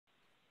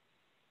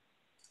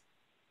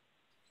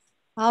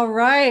All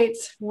right.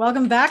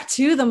 Welcome back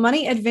to the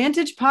Money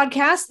Advantage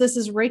podcast. This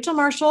is Rachel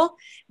Marshall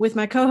with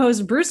my co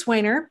host, Bruce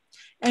Wayner.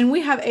 And we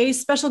have a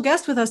special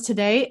guest with us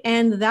today,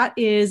 and that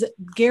is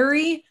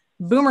Gary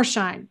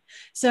Boomershine.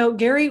 So,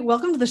 Gary,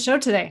 welcome to the show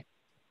today.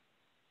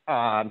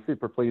 I'm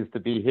super pleased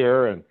to be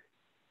here and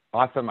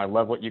awesome. I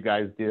love what you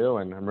guys do,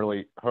 and I'm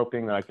really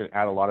hoping that I can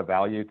add a lot of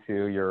value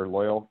to your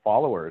loyal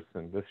followers.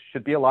 And this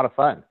should be a lot of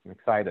fun. I'm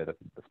excited,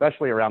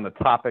 especially around the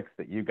topics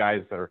that you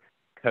guys are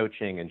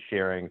coaching and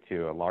sharing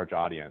to a large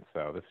audience.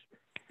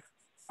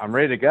 I'm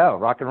ready to go,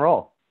 rock and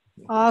roll.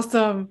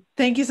 Awesome.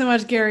 Thank you so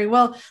much, Gary.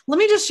 Well, let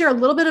me just share a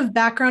little bit of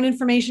background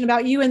information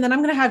about you, and then I'm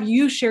going to have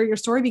you share your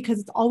story because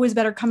it's always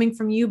better coming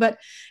from you. But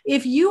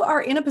if you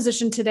are in a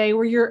position today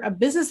where you're a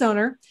business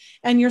owner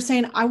and you're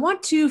saying, I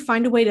want to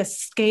find a way to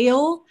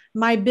scale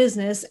my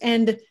business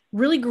and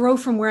really grow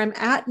from where I'm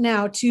at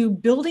now to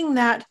building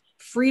that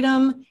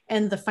freedom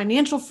and the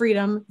financial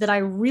freedom that I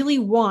really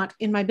want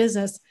in my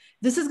business,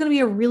 this is going to be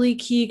a really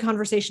key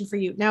conversation for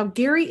you. Now,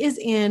 Gary is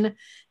in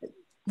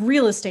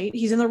real estate.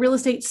 He's in the real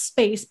estate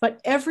space, but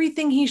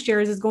everything he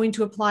shares is going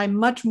to apply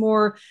much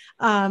more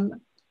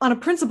on a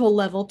principle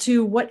level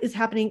to what is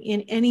happening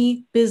in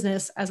any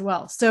business as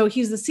well. So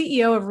he's the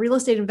CEO of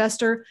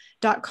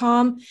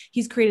realestateinvestor.com.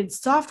 He's created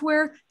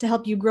software to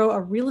help you grow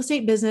a real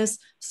estate business,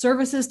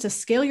 services to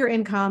scale your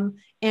income,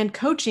 and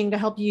coaching to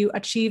help you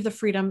achieve the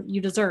freedom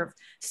you deserve.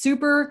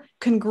 Super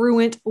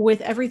congruent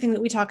with everything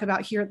that we talk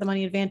about here at the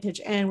Money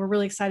Advantage. And we're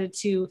really excited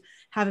to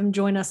have him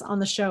join us on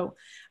the show.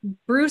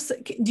 Bruce,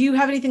 do you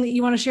have anything that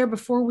you want to share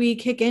before we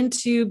kick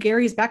into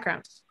Gary's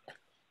background?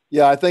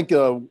 Yeah, I think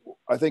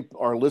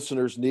our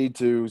listeners need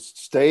to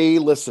stay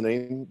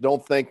listening.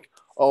 Don't think,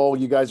 oh,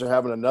 you guys are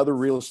having another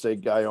real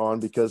estate guy on,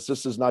 because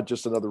this is not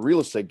just another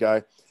real estate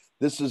guy.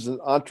 This is an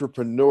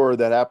entrepreneur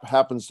that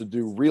happens to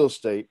do real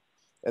estate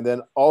and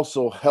then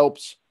also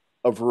helps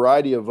a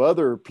variety of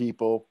other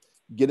people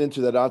get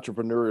into that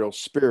entrepreneurial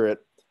spirit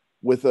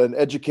with an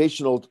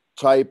educational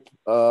type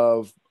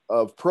of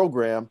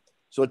program,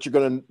 so that you're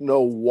going to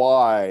know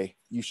why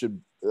you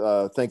should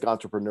think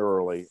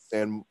entrepreneurially.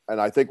 And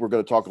I think we're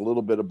going to talk a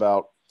little bit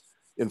about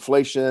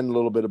inflation, a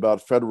little bit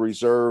about Federal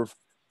Reserve.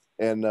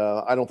 And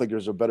I don't think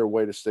there's a better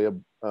way to stay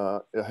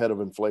ahead of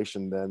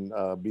inflation than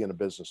being a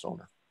business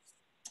owner.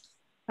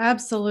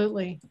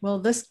 Absolutely. Well,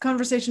 this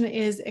conversation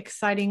is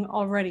exciting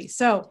already.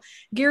 So,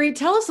 Gary,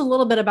 tell us a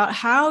little bit about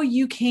how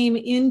you came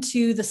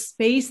into the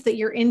space that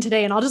you're in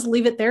today. And I'll just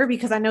leave it there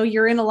because I know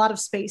you're in a lot of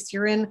space.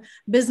 You're in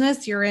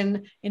business, you're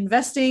in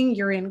investing,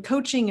 you're in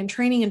coaching and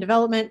training and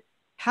development.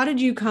 How did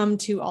you come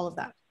to all of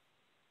that?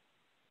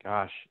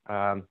 Gosh.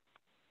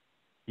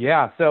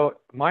 Yeah. So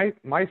my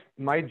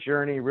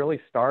journey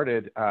really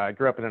started, I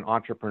grew up in an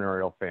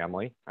entrepreneurial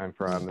family. I'm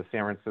from the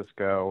San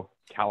Francisco,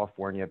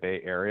 California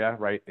Bay Area,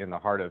 right in the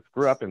heart of,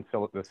 grew up in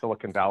the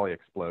Silicon Valley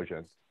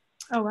explosion.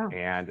 Oh, wow.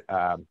 And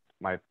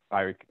my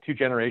two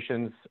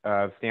generations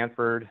of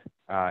Stanford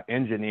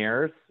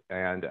engineers,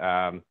 and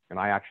I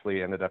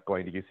actually ended up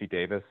going to UC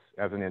Davis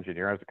as an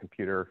engineer, as a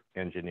computer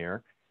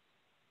engineer.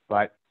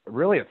 But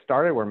really, it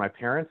started where my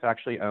parents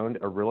actually owned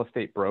a real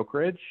estate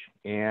brokerage,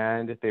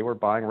 and they were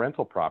buying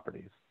rental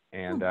properties.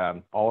 And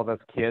all of us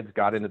kids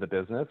got into the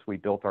business. We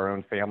built our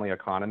own family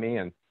economy,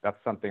 and that's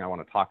something I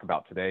want to talk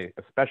about today,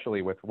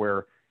 especially with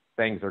where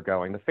things are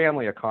going. The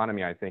family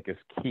economy, I think, is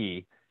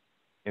key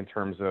in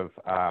terms of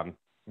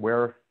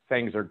where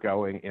things are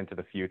going into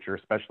the future,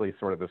 especially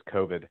sort of this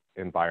COVID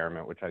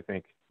environment, which I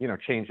think,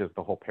 changes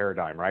the whole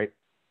paradigm, right?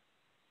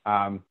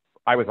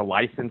 I was a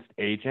licensed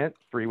agent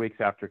 3 weeks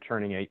after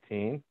turning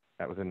 18.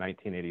 That was in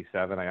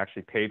 1987. I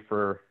actually paid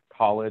for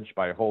college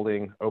by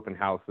holding open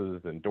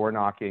houses and door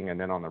knocking. And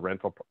then on the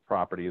rental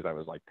properties, I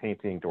was like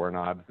painting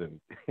doorknobs and,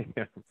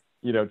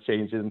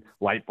 changing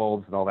light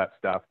bulbs and all that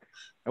stuff.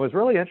 It was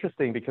really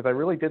interesting because I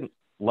really didn't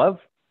love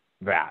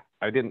that.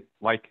 I didn't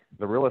like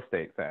the real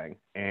estate thing.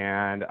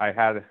 And I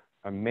had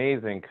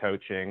amazing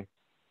coaching.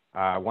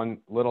 One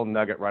little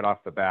nugget right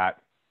off the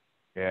bat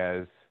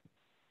is,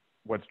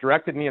 what's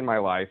directed me in my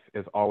life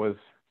is always,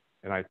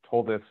 and I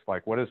told this,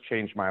 like, what has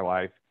changed my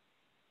life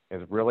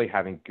is really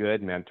having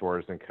good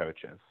mentors and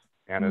coaches.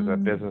 And as a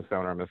business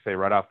owner, I'm going to say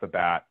right off the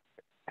bat,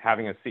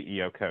 having a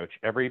CEO coach,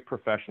 every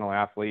professional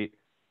athlete,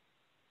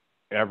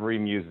 every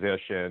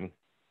musician,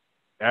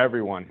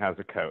 everyone has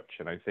a coach.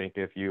 And I think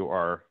if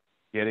you're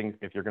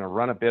going to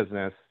run a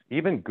business,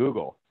 even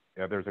Google,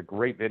 there's a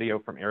great video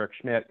from Eric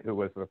Schmidt, who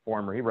was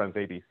he runs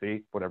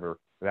ABC, whatever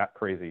that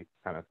crazy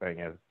kind of thing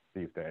is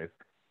these days.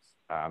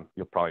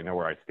 You'll probably know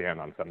where I stand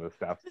on some of this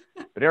stuff.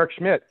 But Eric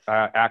Schmidt,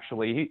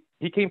 actually,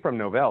 he came from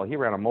Novell. He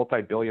ran a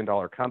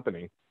multi-billion-dollar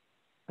company.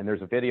 And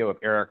there's a video of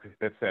Eric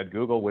that said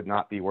Google would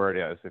not be where it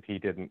is if he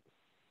didn't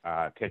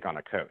take on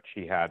a coach.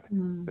 He had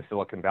the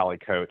Silicon Valley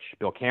coach,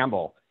 Bill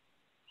Campbell,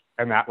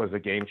 and that was a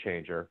game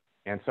changer.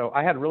 And so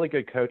I had really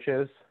good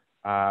coaches.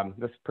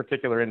 This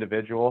particular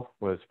individual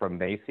was from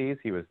Macy's.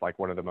 He was like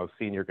one of the most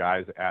senior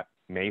guys at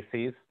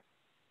Macy's,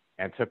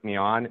 and took me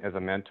on as a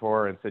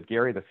mentor and said,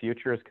 Gary, the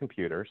future is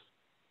computers.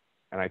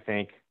 And I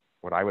think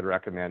what I would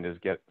recommend is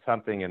get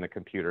something in the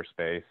computer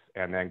space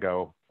and then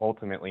go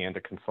ultimately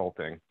into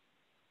consulting,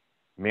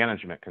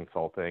 management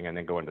consulting, and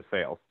then go into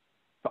sales.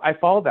 So I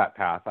followed that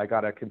path. I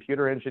got a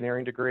computer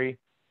engineering degree.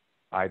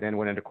 I then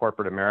went into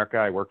corporate America.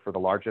 I worked for the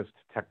largest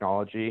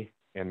technology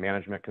and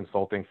management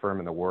consulting firm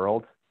in the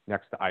world,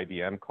 next to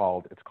IBM,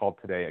 it's called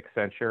today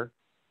Accenture.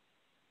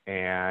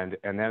 And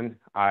then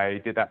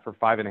I did that for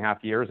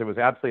 5.5 years. It was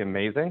absolutely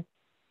amazing.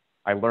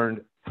 I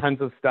learned tons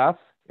of stuff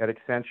at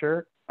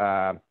Accenture,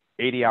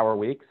 80-hour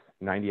weeks,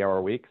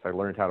 90-hour weeks. I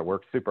learned how to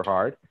work super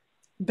hard.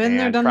 Been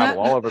there, done that.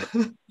 All over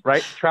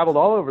traveled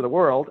all over the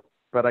world,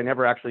 but I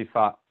never actually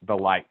saw the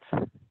light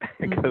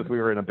because we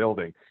were in a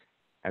building.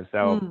 And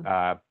so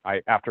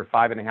after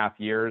 5.5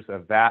 years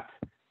of that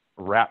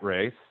rat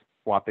race,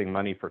 swapping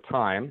money for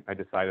time, I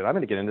decided I'm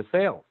going to get into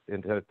sales,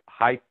 into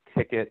high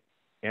ticket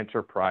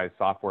enterprise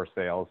software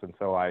sales. And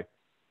so I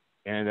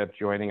ended up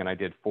joining, and I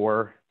did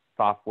 4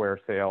 software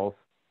sales.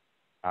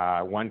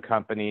 One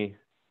company,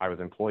 I was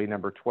employee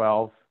number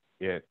 12.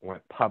 It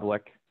went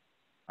public.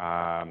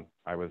 I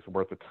was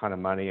worth a ton of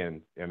money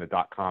in the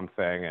dot-com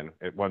thing. And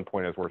at one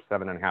point, I was worth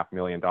 $7.5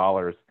 million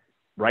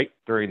right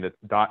during the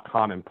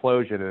dot-com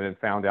implosion, and then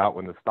found out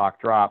when the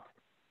stock dropped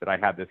that I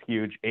had this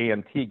huge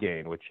AMT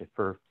gain, which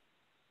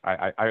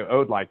I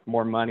owed like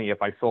more money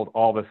if I sold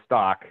all the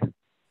stock.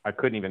 I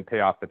couldn't even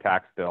pay off the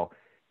tax bill.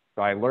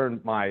 So I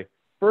learned my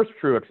first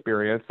true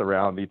experience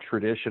around the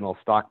traditional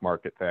stock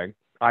market thing.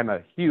 I'm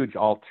a huge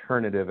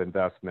alternative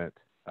investment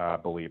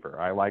believer.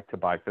 I like to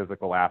buy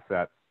physical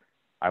assets.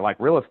 I like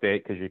real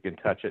estate because you can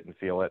touch it and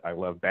feel it. I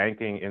love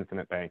banking,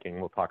 infinite banking.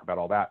 We'll talk about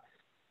all that.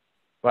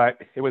 But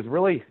it was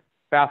really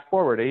fast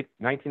forward,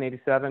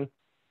 1987,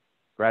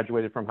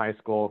 graduated from high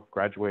school,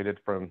 graduated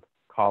from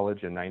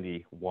college in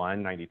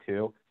 91,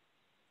 92.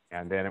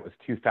 And then it was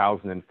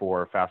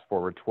 2004, fast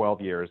forward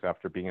 12 years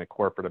after being in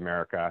corporate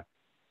America.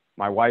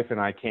 My wife and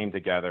I came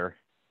together.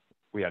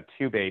 We had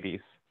 2 babies.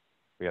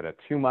 We had a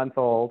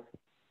 2-month-old.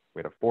 We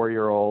had a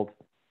 4-year-old.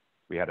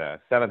 We had a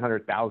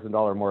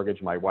 $700,000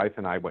 mortgage. My wife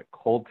and I went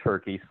cold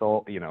turkey,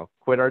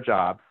 quit our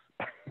jobs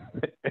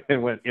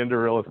and went into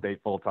real estate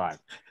full time.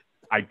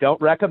 I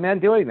don't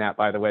recommend doing that,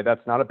 by the way.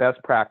 That's not a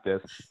best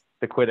practice,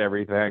 to quit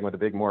everything with a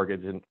big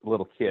mortgage and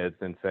little kids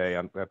and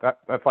say,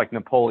 that's like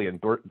Napoleon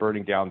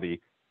burning down the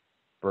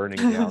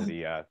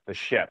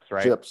ships,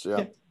 right? Ships,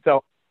 yeah.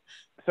 So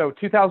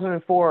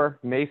 2004,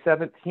 May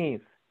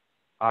 17th,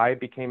 I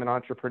became an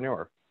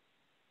entrepreneur,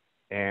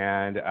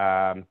 and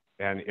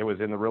it was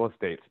in the real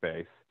estate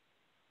space.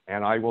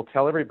 And I will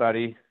tell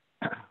everybody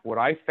what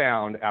I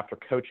found after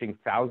coaching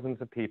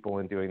thousands of people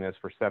and doing this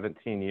for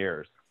 17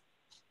 years,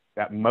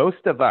 that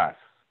most of us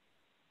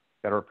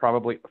that are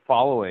probably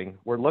following,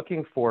 we're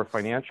looking for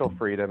financial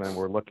freedom, and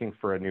we're looking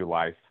for a new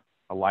life,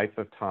 a life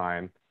of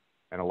time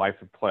and a life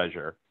of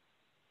pleasure.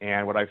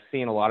 And what I've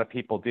seen a lot of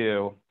people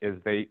do is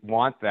they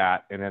want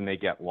that, and then they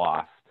get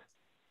lost.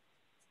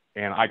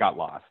 And I got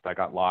lost. I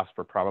got lost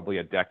for probably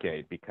a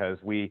decade because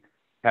we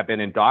have been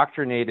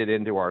indoctrinated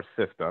into our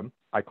system.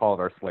 I call it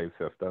our slave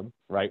system,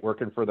 right?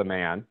 Working for the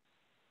man.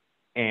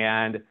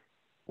 And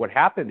what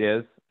happened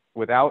is,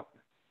 without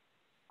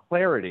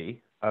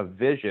clarity of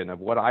vision of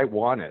what I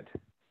wanted,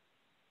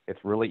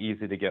 it's really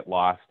easy to get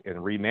lost and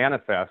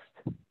remanifest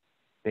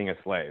being a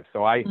slave.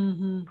 So I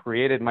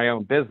created my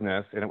own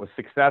business, and it was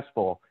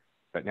successful,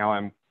 but now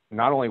I'm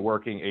not only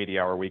working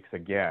 80-hour weeks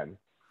again,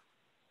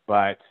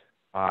 but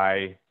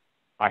I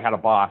had a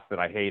boss that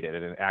I hated,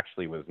 and it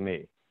actually was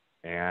me.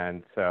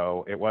 And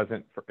so it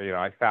wasn't,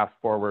 I fast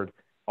forward,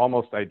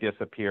 almost I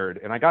disappeared,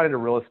 and I got into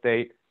real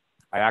estate.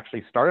 I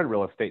actually started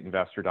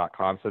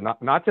realestateinvestor.com. So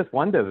not just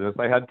one business,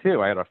 I had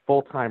 2. I had a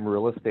full-time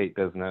real estate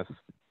business,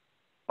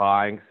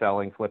 buying,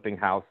 selling, flipping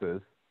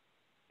houses.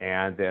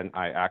 And then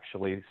I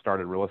actually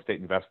started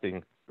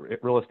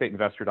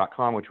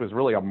realestateinvestor.com, which was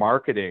really a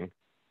marketing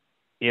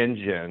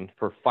engine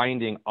for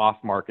finding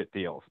off-market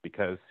deals.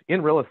 Because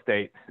in real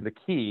estate, the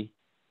key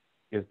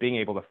is being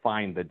able to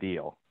find the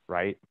deal,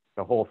 right?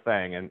 The whole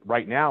thing. And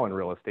right now in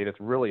real estate, it's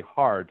really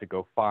hard to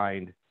go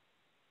find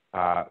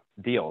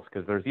deals,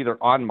 because there's either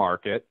on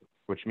market,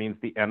 which means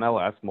the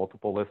MLS,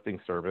 multiple listing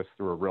service,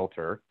 through a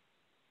realtor,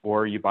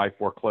 or you buy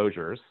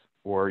foreclosures,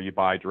 or you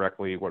buy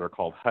directly what are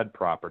called HUD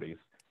properties.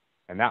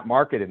 And that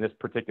market in this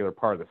particular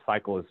part of the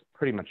cycle is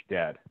pretty much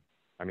dead.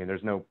 I mean,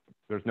 there's no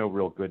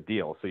real good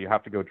deal. So you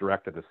have to go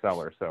direct to the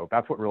seller. So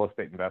that's what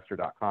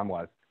realestateinvestor.com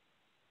was.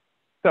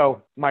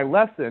 So my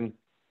lesson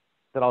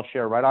that I'll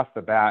share right off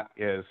the bat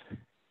is,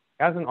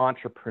 as an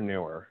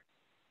entrepreneur,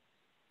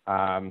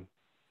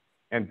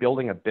 and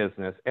building a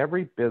business,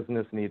 every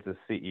business needs a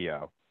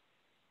CEO.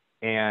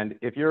 And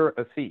if you're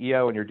a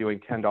CEO and you're doing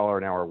 $10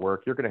 an hour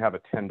work, you're going to have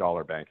a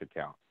 $10 bank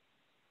account.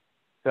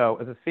 So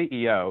as a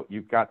CEO,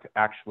 you've got to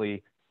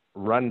actually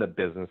run the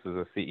business as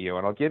a CEO.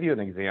 And I'll give you an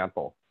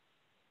example.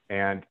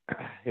 And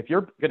if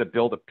you're going to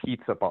build a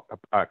pizza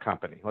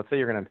company, let's say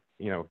you're going to,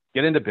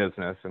 get into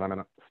business, and I'm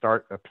going to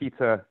start a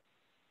pizza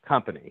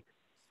company,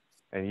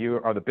 and you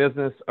are the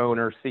business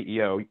owner,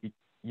 CEO,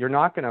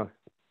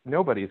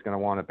 nobody's going to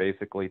want to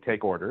basically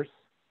take orders.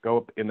 go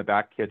up in the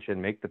back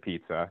kitchen, make the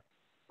pizza,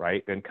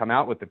 right? Then come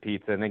out with the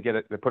pizza and then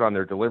they put on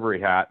their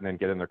delivery hat and then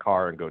get in their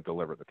car and go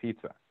deliver the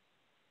pizza.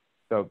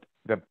 So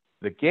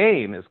the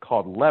game is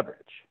called leverage.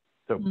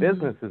 So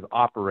businesses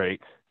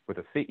operate with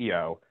a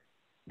CEO.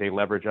 They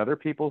leverage other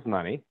people's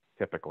money,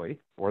 typically,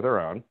 or their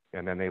own,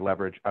 and then they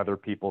leverage other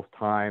people's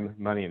time,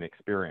 money, and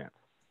experience.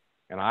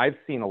 And I've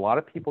seen a lot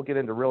of people get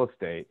into real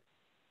estate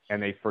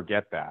and they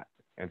forget that.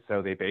 And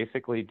so they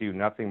basically do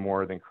nothing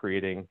more than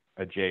creating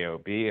a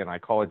JOB, and I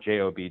call it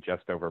JOB,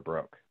 just over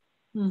broke.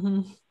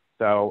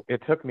 So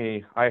it took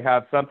me, I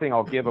have something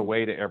I'll give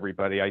away to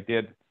everybody.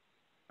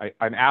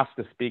 I'm asked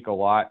to speak a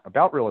lot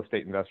about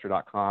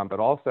realestateinvestor.com, but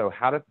also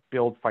how to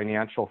build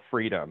financial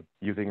freedom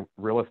using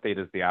real estate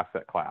as the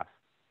asset class.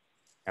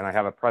 And I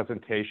have a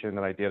presentation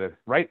that I did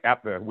right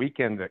at the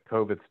weekend that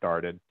COVID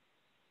started.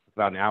 It's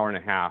about an hour and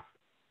a half.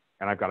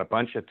 And I've got a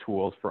bunch of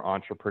tools for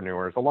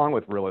entrepreneurs, along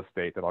with real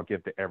estate, that I'll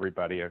give to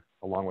everybody,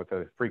 along with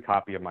a free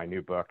copy of my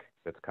new book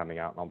that's coming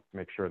out. And I'll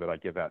make sure that I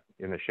give that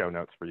in the show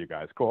notes for you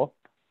guys. Cool?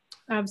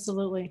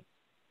 Absolutely.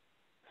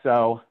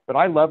 So, but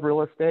I love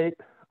real estate.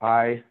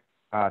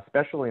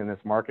 Especially in this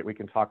market, we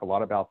can talk a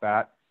lot about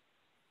that.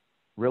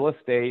 Real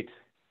estate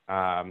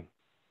I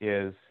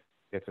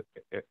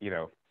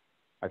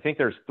think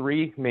there's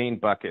three main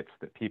buckets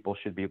that people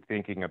should be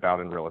thinking about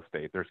in real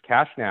estate. There's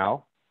cash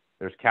now,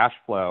 there's cash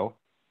flow,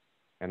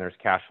 and there's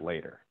cash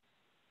later.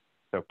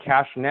 So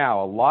cash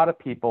now, a lot of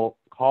people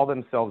call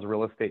themselves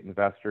real estate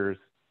investors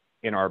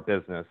in our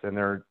business, and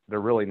they're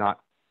really not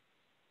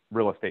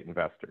real estate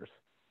investors.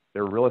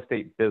 They're real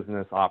estate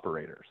business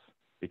operators,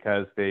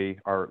 because they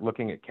are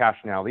looking at cash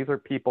now. These are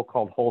people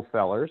called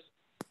wholesalers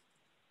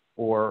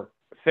or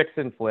fix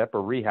and flip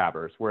or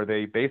rehabbers, where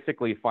they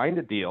basically find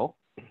a deal,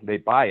 they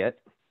buy it,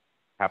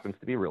 happens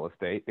to be real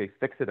estate, they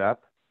fix it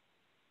up,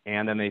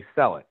 and then they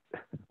sell it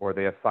or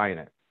they assign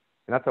it.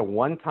 And that's a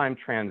one-time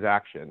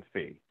transaction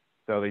fee.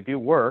 So they do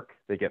work,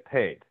 they get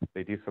paid.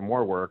 They do some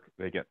more work,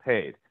 they get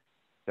paid.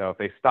 So if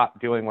they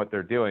stop doing what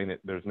they're doing,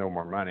 there's no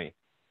more money.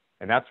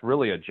 And that's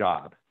really a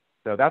job.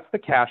 So that's the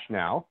cash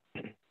now.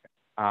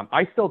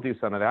 I still do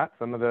some of that,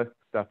 some of the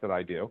stuff that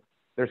I do.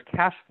 There's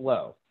cash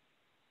flow.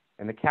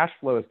 And the cash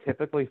flow is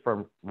typically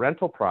from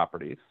rental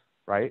properties,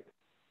 right?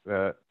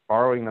 The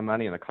borrowing the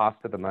money and the cost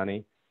of the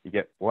money. You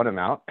get one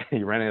amount,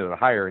 you rent it at a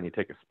higher, and you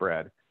take a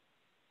spread.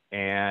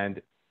 And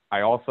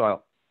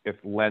it's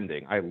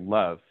lending. I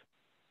love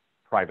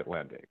private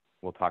lending.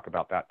 We'll talk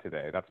about that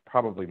today. That's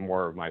probably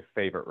more of my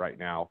favorite right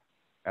now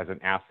as an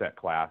asset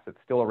class. It's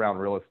still around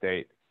real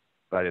estate,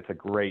 but it's a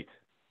great,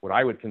 what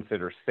I would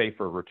consider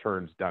safer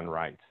returns done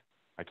right.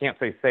 I can't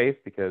say safe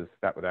because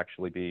that would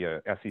actually be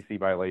a SEC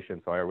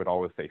violation, so I would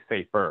always say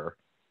safer,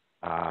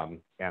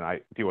 and I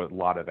do a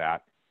lot of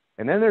that.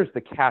 And then there's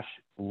the cash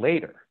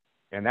later,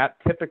 and that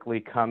typically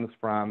comes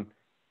from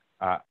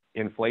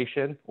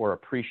inflation or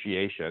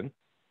appreciation,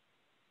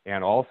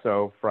 and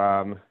also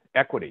from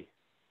equity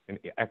and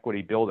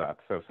equity buildup.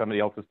 So somebody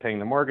else is paying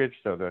the mortgage,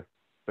 so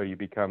you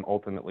become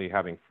ultimately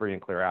having free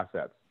and clear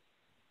assets.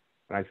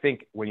 And I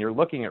think when you're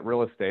looking at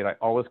real estate, I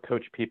always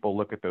coach people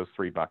look at those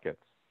three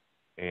buckets.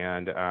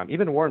 And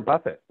even Warren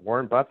Buffett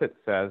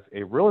says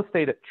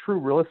true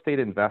real estate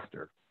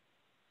investor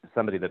is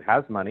somebody that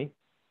has money.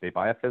 They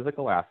buy a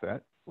physical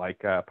asset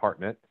like an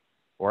apartment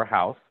or a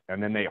house,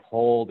 and then they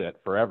hold it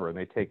forever, and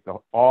they take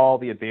all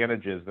the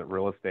advantages that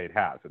real estate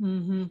has.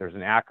 There's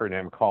an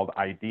acronym called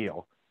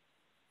IDEAL.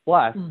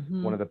 Plus,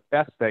 one of the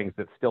best things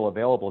that's still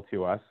available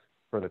to us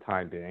for the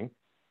time being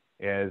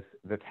is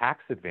the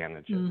tax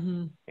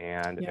advantages.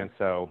 And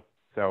so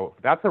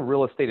that's a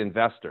real estate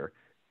investor.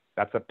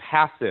 That's a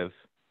passive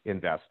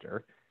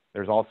investor.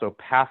 There's also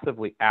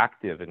passively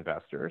active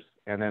investors.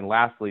 And then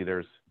lastly,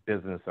 there's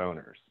business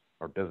owners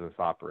or business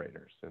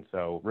operators. And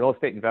so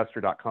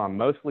realestateinvestor.com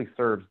mostly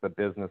serves the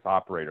business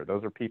operator.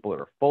 Those are people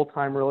that are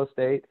full-time real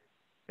estate.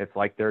 It's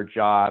like their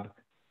job,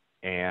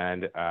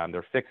 and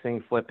they're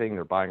fixing, flipping,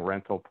 they're buying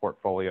rental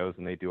portfolios,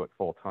 and they do it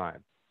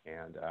full-time.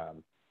 And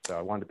so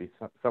I wanted to be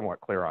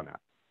somewhat clear on that.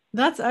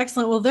 That's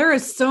excellent. Well, there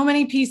is so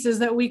many pieces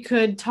that we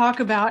could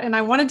talk about, and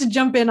I wanted to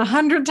jump in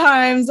 100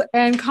 times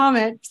and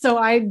comment, so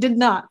I did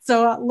not.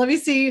 So let me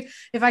see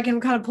if I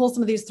can kind of pull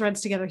some of these threads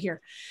together here.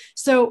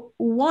 So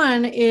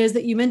one is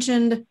that you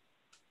mentioned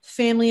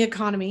family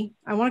economy.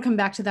 I want to come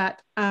back to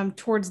that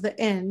towards the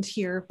end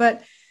here,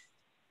 but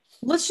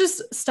let's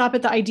just stop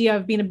at the idea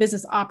of being a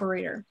business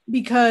operator,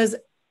 because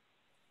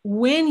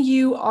when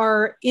you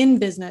are in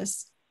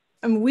business,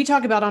 and we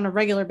talk about on a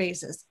regular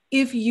basis,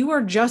 if you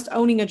are just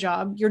owning a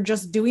job, you're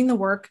just doing the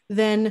work,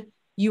 then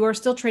you are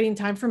still trading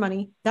time for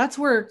money. That's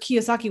where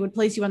Kiyosaki would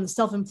place you on the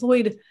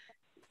self-employed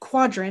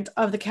quadrant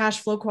of the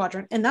cash flow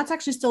quadrant. And that's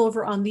actually still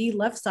over on the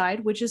left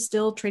side, which is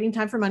still trading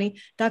time for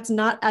money. That's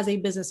not as a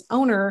business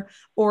owner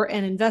or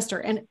an investor.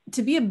 And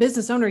to be a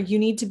business owner, you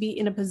need to be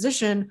in a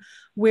position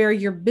where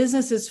your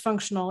business is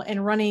functional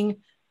and running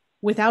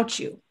without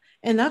you.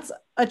 And that's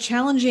a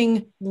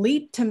challenging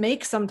leap to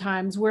make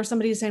sometimes, where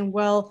somebody is saying,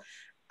 well,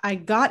 I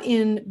got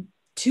into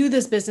to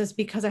this business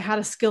because I had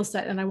a skill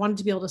set and I wanted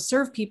to be able to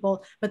serve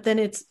people. But then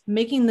it's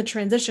making the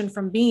transition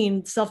from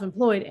being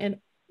self-employed and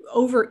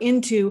over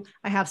into,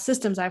 I have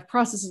systems, I have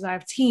processes, I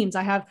have teams,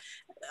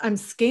 I'm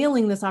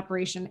scaling this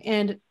operation,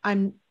 and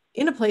I'm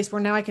in a place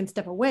where now I can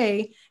step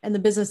away and the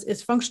business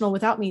is functional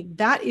without me.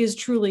 That is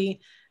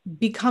truly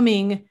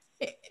becoming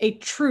a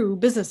true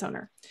business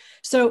owner.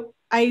 So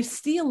I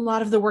see a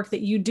lot of the work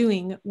that you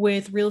doing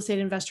with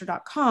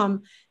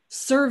realestateinvestor.com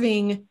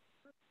serving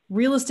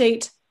real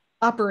estate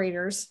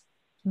operators,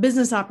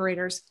 business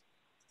operators,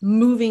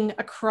 moving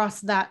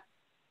across that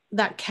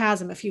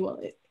chasm, if you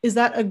will. Is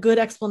that a good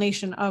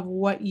explanation of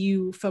what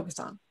you focus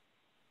on?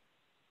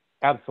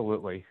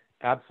 Absolutely.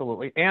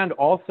 Absolutely. And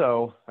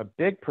also a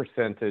big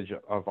percentage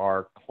of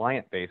our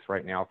client base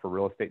right now for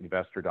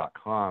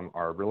realestateinvestor.com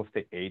are real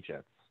estate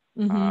agents.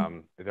 Mm-hmm.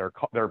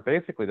 They're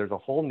basically, there's a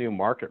whole new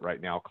market right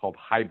now called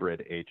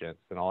hybrid agents.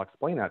 And I'll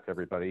explain that to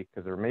everybody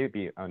because there may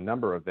be a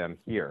number of them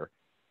here.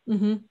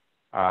 Mm-hmm. Go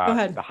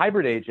ahead. The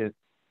hybrid agent.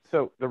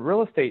 So the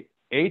real estate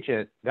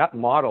agent, that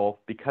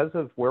model, because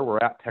of where we're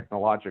at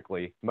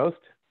technologically, most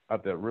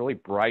of the really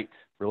bright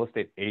real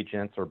estate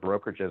agents or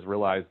brokerages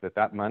realize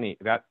that money,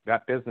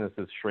 that business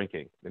is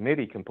shrinking. It may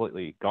be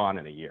completely gone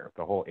in a year,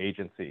 the whole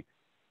agency.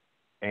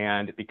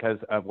 And because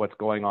of what's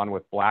going on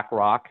with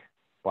BlackRock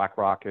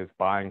is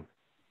buying,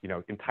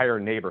 entire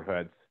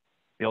neighborhoods,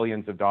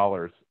 billions of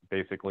dollars,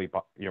 basically,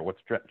 what's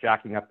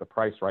jacking up the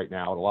price right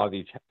now. A lot of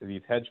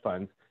these hedge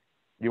funds.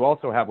 You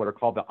also have what are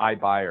called the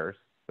iBuyers.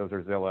 Those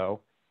are Zillow,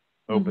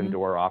 Open Mm-hmm.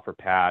 Door,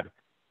 OfferPad,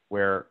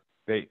 where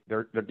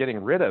they're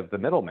getting rid of the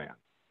middleman.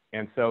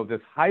 And so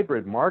this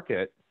hybrid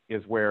market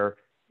is where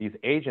these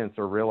agents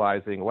are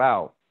realizing,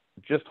 wow,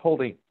 just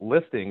holding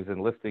listings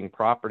and listing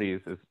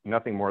properties is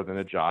nothing more than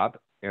a job.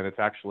 And it's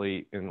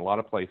actually, in a lot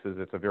of places,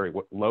 it's a very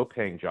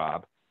low-paying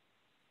job.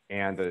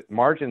 And the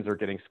margins are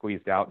getting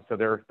squeezed out. So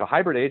the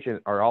hybrid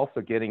agents are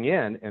also getting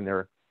in, and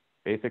they're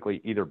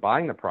basically either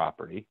buying the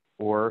property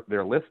or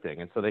they're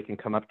listing. And so they can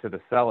come up to the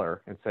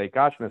seller and say,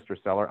 gosh,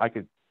 Mr. Seller,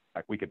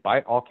 we could buy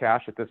it all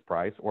cash at this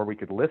price, or we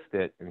could list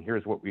it, and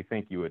here's what we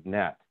think you would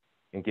net,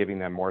 and giving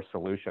them more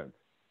solutions.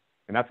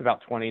 And that's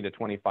about 20 to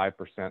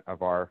 25%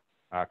 of our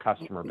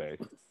customer base.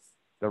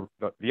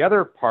 The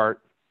other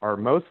part are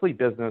mostly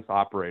business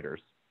operators.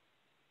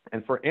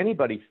 And for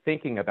anybody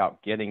thinking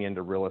about getting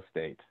into real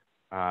estate,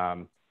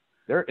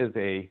 there is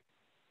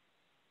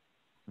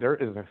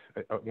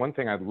one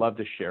thing I'd love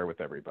to share with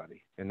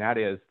everybody, and that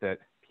is that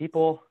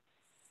people,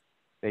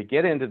 they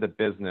get into the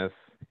business,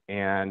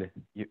 and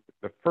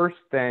the first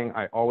thing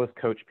I always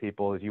coach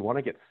people is you want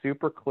to get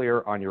super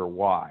clear on your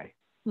why.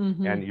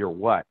 Mm-hmm. And your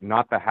what,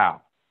 not the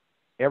how.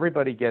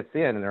 Everybody gets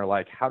in and they're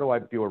like, how do I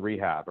do a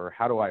rehab? Or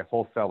how do I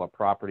wholesale a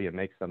property and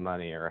make some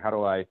money? Or how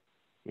do I,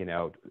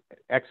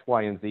 X,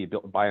 Y, and Z,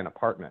 buy an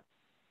apartment?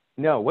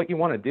 No, what you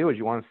want to do is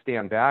you want to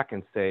stand back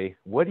and say,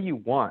 what do you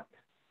want?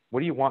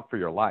 What do you want for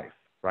your life,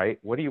 right?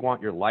 What do you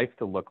want your life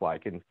to look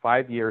like in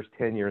 5 years,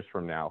 10 years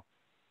from now?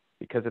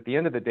 Because at the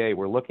end of the day,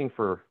 we're looking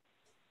for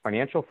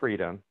financial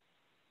freedom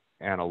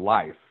and a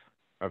life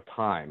of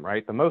time,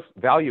 right? The most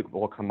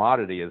valuable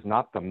commodity is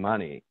not the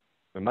money.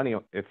 The money,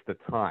 it's the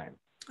time.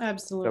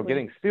 Absolutely. So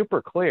getting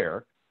super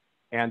clear.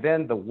 And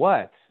then the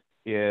what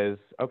is,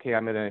 okay,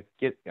 I'm going to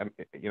get,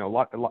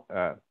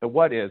 the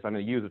what is, I'm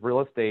going to use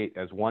real estate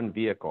as one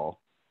vehicle.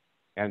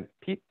 And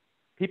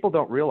people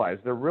don't realize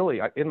they're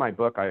really, in my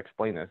book, I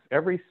explain this.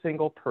 Every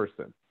single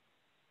person,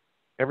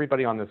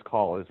 everybody on this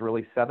call is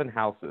really 7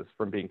 houses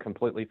from being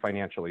completely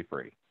financially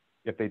free,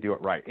 if they do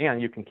it right. And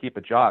you can keep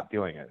a job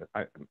doing it.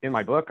 In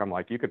my book, I'm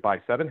like, you could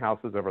buy 7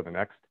 houses over the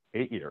next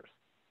 8 years,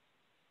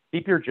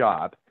 keep your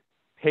job,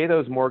 pay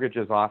those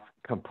mortgages off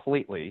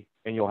completely,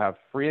 and you'll have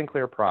free and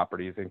clear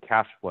properties and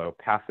cash flow,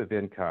 passive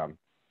income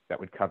that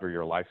would cover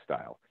your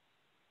lifestyle.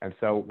 And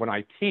so when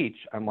I teach,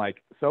 I'm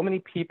like, so many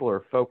people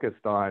are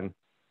focused on,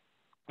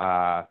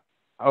 I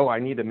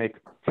need to make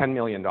 $10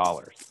 million,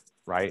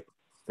 right?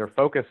 They're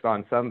focused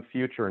on some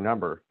future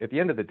number. At the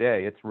end of the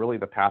day, it's really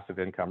the passive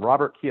income.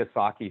 Robert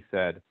Kiyosaki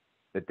said,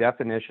 the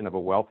definition of a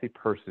wealthy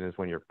person is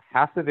when your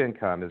passive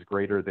income is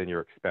greater than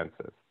your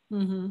expenses.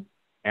 Mm-hmm.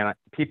 And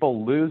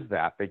people lose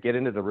that. They get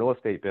into the real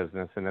estate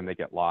business and then they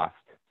get lost.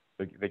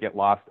 They get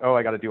lost. Oh,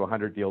 I got to do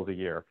 100 deals a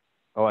year.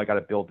 Oh, I got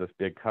to build this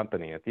big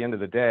company. At the end of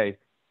the day,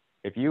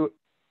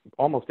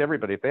 almost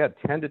everybody, if they had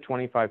 $10,000 to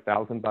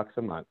 $25,000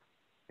 a month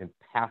in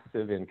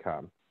passive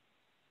income,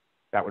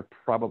 that would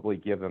probably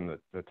give them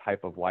the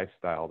type of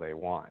lifestyle they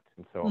want.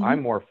 And so mm-hmm.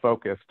 I'm more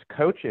focused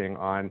coaching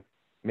on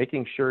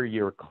making sure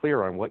you're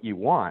clear on what you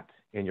want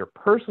in your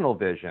personal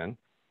vision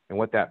and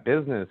what that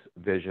business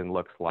vision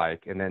looks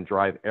like, and then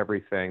drive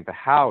everything. The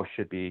how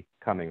should be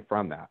coming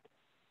from that.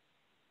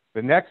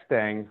 The next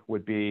thing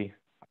would be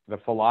the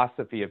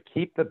philosophy of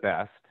keep the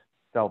best,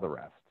 sell the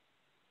rest.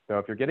 So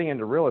if you're getting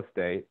into real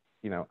estate,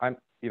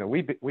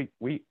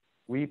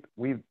 we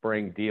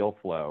bring deal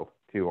flow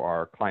to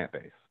our client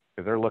base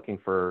because they're looking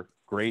for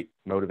great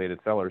motivated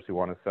sellers who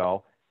want to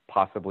sell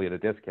possibly at a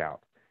discount.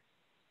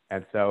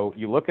 And so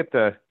you look at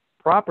the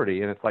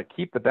property and it's like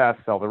keep the best,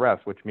 sell the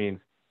rest, which means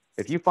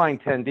if you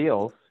find 10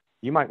 deals,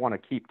 you might want to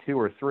keep 2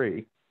 or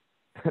 3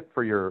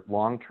 for your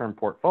long-term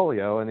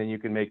portfolio, and then you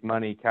can make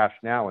money cash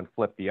now and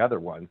flip the other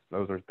ones.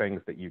 Those are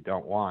things that you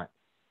don't want.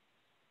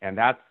 And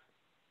that's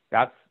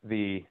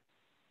the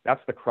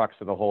crux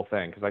of the whole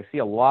thing. Because I see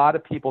a lot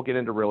of people get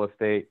into real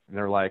estate and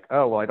they're like,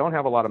 oh, well, I don't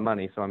have a lot of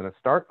money, so I'm going to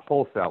start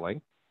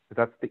wholesaling, because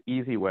that's the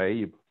easy way.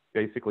 You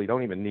basically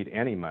don't even need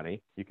any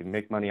money. You can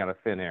make money out of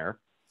thin air.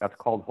 That's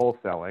called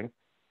wholesaling.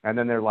 And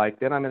then they're like,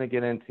 then I'm going to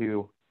get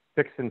into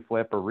fix and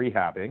flip or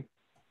rehabbing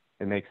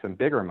and make some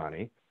bigger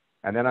money.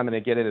 And then I'm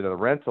going to get into the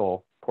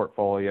rental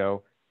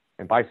portfolio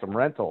and buy some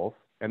rentals.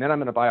 And then I'm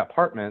going to buy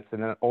apartments.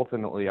 And then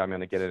ultimately I'm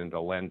going to get it into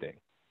lending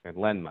and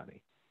lend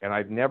money. And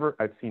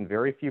I've seen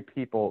very few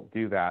people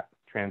do that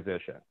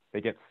transition. They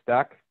get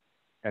stuck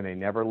and they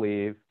never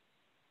leave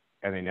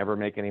and they never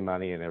make any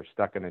money, and they're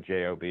stuck in a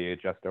job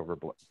just over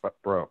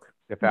broke,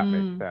 if that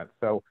makes sense.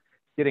 So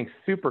getting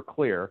super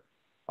clear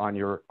on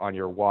your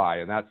why.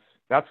 And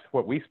that's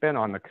what we spend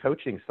on the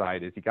coaching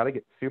side, is you got to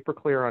get super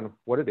clear on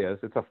what it is.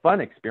 It's a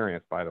fun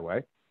experience, by the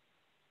way.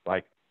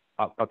 Like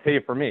I'll tell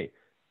you, for me,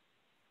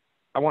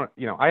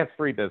 I have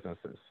 3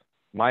 businesses.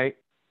 My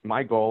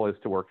goal is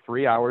to work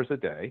 3 hours a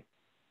day,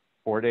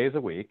 4 days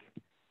a week,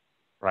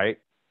 right?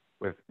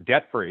 With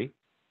debt free,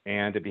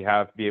 and to be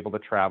able to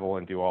travel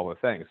and do all the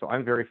things. So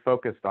I'm very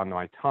focused on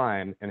my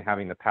time and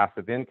having the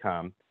passive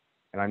income.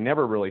 And I'm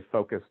never really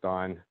focused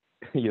on,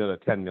 the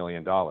 $10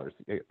 million.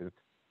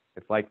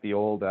 It's like the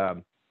old,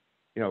 I'm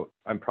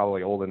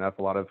probably old enough.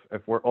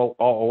 If we're all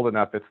old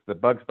enough, it's the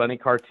Bugs Bunny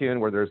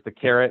cartoon where there's the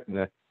carrot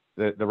and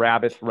the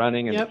rabbit's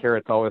running and the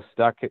carrot's always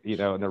stuck, and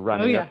they're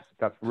running. Oh, yeah.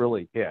 That's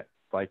really it.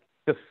 It's like,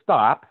 just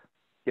stop,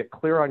 get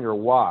clear on your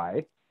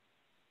why,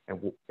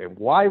 and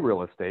why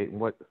real estate, and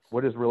what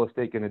is real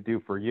estate going to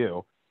do for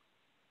you,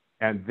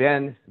 and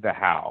then the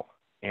how,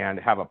 and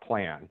have a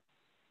plan.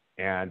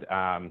 And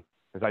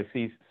as I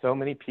see so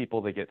many people,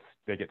 they get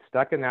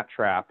stuck in that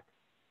trap,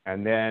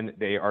 and then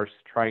they are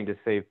trying to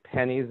save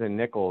pennies and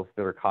nickels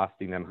that are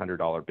costing them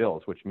 $100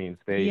 bills, which means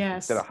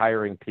instead of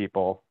hiring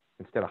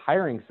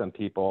some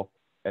people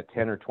at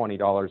 $10 or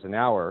 $20 an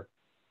hour,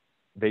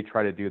 they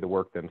try to do the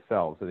work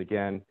themselves. And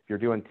again, if you're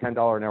doing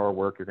 $10 an hour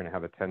work, you're going to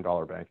have a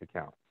 $10 bank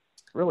account.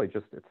 Really,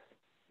 it's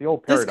the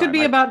old paradigm. This could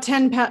be about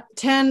 10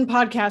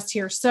 podcasts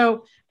here.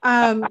 So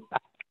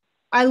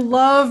I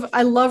love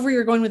where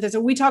you're going with this.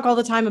 And we talk all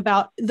the time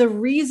about the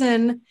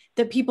reason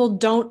that people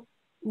don't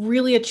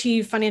really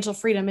achieve financial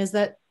freedom is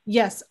that,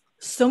 yes,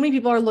 so many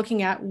people are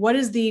looking at what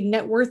is the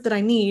net worth that I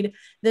need,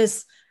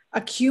 this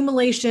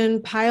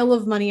accumulation pile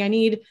of money. I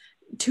need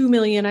 2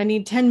 million, I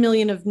need 10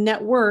 million of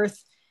net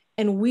worth.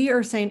 And we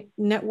are saying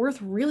net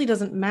worth really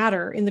doesn't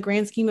matter in the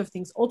grand scheme of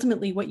things.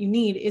 Ultimately, what you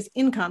need is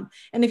income.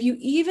 And if you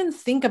even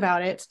think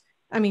about it,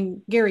 I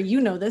mean, Gary, you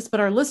know this, but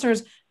our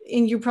listeners,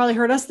 and you probably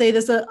heard us say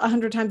this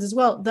 100 times as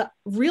well, the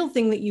real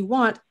thing that you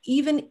want,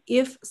 even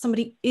if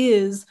somebody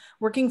is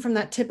working from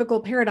that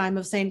typical paradigm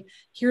of saying,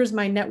 here's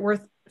my net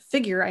worth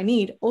figure I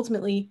need,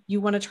 ultimately,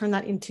 you want to turn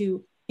that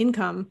into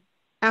income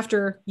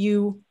after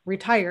you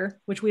retire,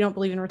 which we don't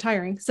believe in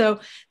retiring. So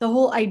the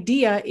whole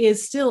idea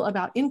is still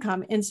about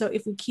income. And so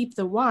if we keep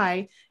the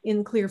why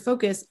in clear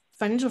focus,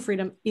 financial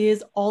freedom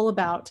is all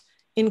about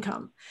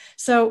income.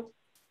 So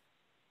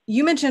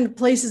you mentioned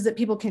places that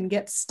people can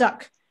get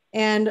stuck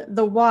and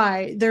the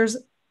why. There's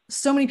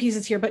so many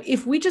pieces here, but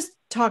if we just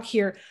talk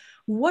here,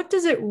 what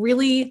does it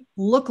really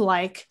look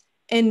like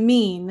and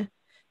mean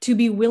to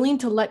be willing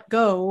to let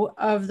go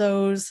of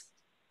those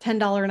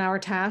 $10 an hour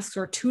tasks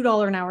or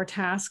 $2 an hour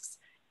tasks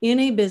in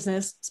a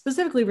business,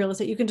 specifically real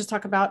estate? You can just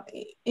talk about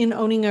in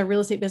owning a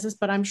real estate business,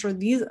 but I'm sure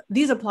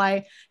these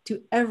apply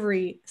to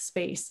every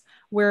space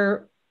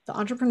where the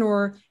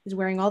entrepreneur is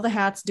wearing all the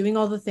hats, doing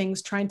all the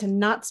things, trying to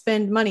not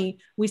spend money.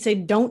 We say,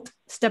 don't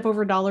step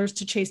over dollars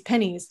to chase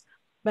pennies.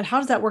 But how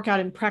does that work out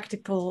in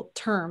practical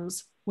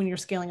terms when you're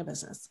scaling a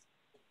business?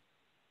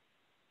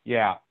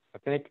 Yeah, I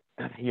think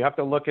you have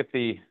to look at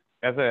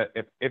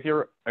if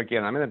you're,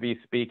 again, I'm going to be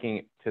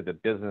speaking to the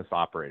business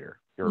operator.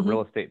 You're a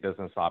real estate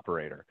business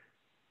operator.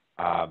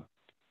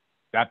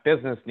 That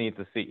business needs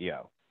a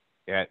CEO.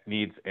 It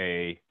needs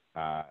and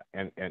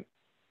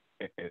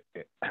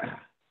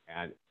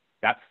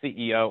that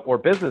CEO or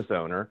business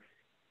owner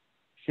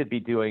should be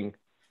doing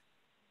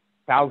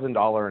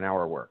 $1,000 an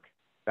hour work,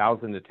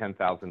 $1,000 to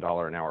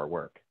 $10,000 an hour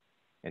work.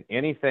 And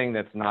anything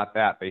that's not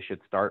that, they should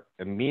start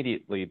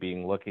immediately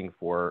looking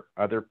for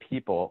other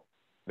people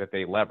that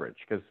they leverage.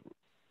 Because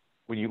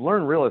when you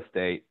learn real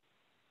estate,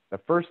 the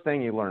first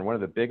thing you learn, one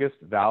of the biggest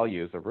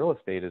values of real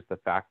estate is the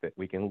fact that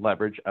we can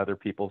leverage other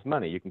people's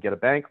money. You can get a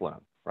bank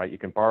loan, right? You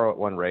can borrow at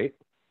one rate.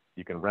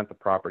 You can rent the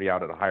property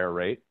out at a higher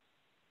rate,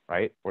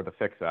 right? Or the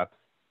fix-ups.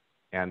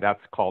 And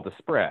that's called a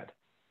spread.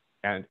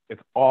 And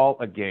it's all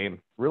a game.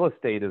 Real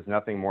estate is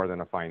nothing more than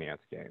a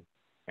finance game.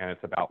 And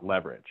it's about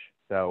leverage.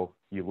 So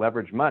you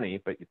leverage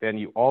money, but then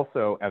you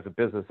also, as a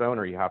business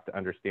owner, you have to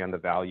understand the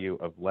value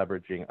of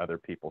leveraging other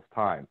people's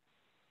time.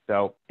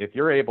 So if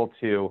you're able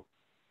to,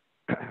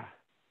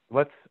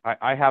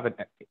 I have what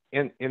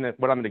I'm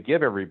going to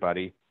give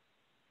everybody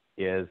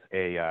is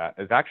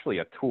actually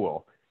a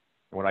tool.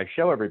 And what I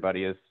show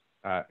everybody is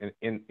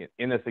in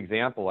this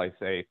example, I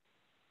say,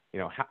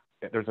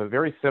 there's a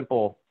very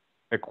simple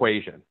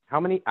equation. How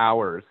many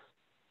hours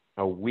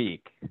a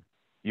week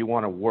you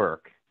want to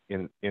work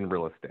in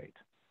real estate?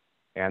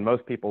 And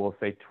most people will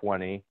say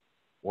 20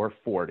 or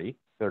 40.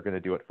 They're going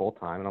to do it full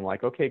time. And I'm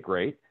like, okay,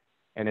 great.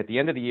 And at the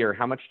end of the year,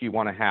 how much do you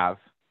want to have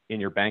in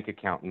your bank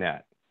account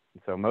net?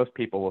 And so most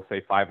people will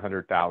say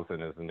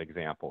 500,000 as an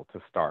example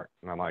to start.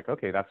 And I'm like,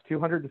 okay, that's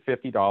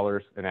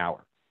 $250 an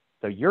hour.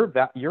 So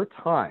your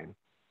time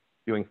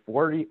doing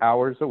 40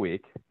 hours a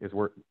week is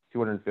worth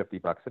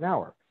 $250 an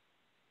hour.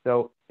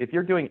 So if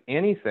you're doing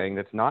anything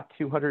that's not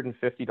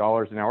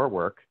 $250 an hour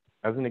work,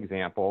 as an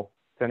example,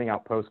 sending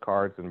out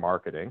postcards and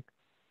marketing,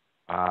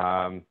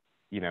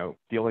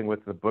 dealing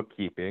with the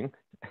bookkeeping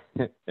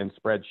and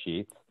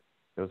spreadsheets,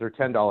 those are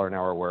 $10 an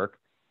hour work.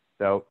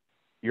 So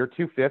you're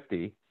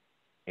 $250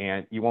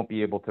 and you won't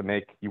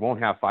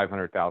have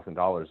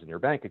 $500,000 in your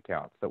bank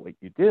account. So what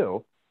you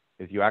do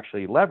is you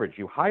actually leverage,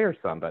 you hire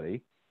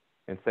somebody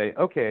and say,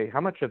 okay,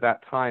 how much of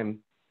that time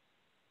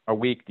a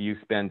week do you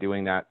spend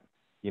doing that,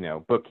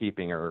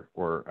 bookkeeping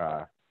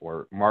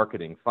or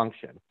marketing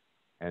function?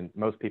 And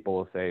most people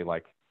will say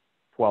like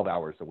 12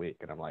 hours a week.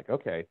 And I'm like,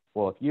 okay,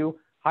 well, if you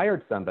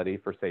hired somebody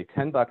for say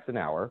 $10 an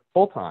hour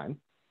full time,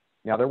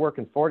 now they're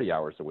working 40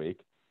 hours a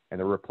week and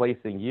they're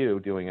replacing you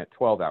doing it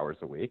 12 hours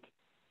a week.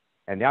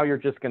 And now you're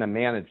just going to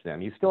manage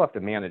them. You still have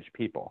to manage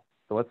people.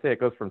 So let's say it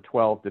goes from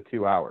 12 to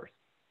 2 hours.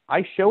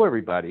 I show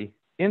everybody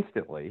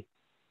instantly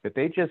that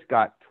they just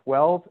got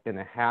 12 and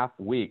a half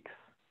weeks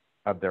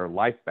of their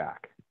life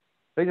back.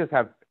 They just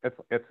have,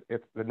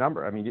 it's the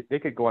number. I mean, they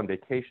could go on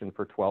vacation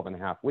for 12 and a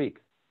half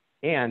weeks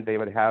and they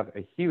would have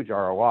a huge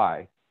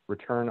ROI,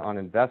 return on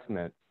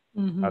investment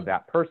of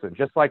that person.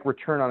 Just like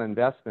return on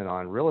investment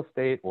on real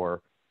estate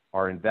or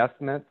our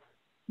investments,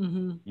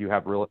 you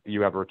have a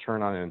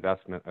return on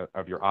investment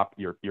of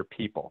your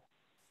people.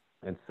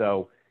 And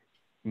so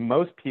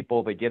most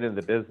people, they get into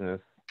the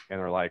business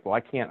and are like, well, I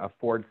can't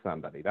afford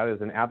somebody. That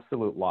is an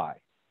absolute lie.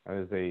 That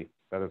is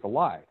a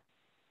lie.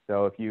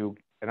 So if you,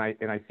 and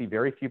I see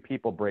very few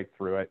people break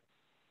through it.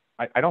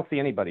 I don't see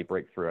anybody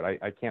break through it.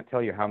 I can't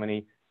tell you how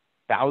many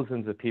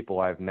thousands of people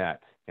I've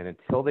met. And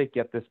until they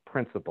get this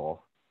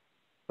principle,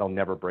 they'll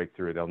never break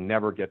through. They'll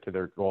never get to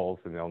their goals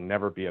and they'll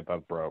never be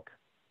above broke.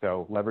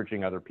 So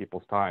leveraging other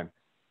people's time.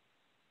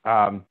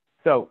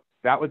 So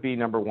that would be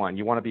number one.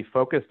 You want to be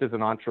focused as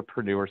an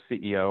entrepreneur,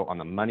 CEO on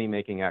the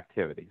money-making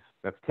activities.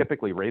 That's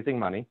typically raising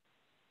money.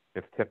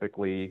 It's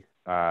typically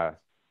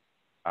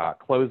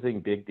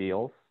closing big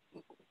deals.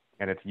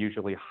 And it's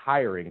usually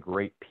hiring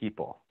great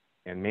people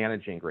and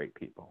managing great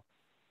people.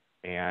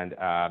 And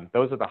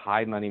those are the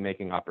high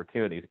money-making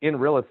opportunities. In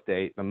real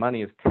estate, the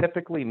money is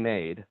typically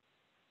made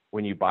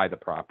when you buy the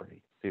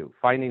property. So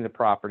finding the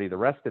property, the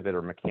rest of it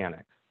are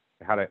mechanics.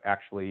 How to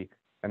actually,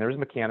 and there's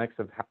mechanics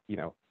of,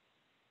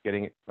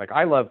 getting, like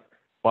I love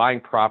buying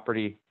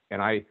property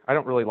and I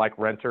don't really like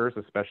renters,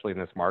 especially in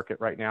this market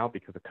right now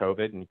because of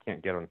COVID and you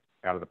can't get them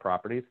out of the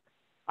properties.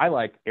 I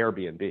like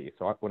Airbnb.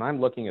 So when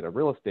I'm looking at a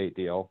real estate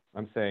deal,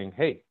 I'm saying,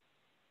 hey,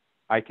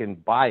 I can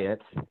buy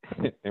it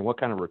and what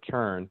kind of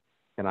return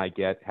can I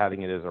get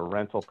having it as a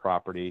rental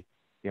property,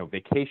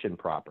 vacation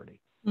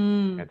property.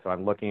 And so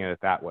I'm looking at it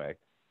that way.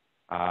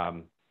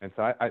 And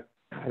so I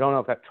don't know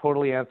if that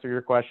totally answered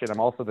your question. I'm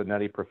also the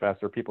nutty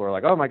professor. People are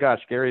like, oh my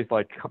gosh, Gary's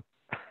like,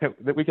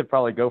 we could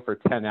probably go for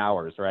 10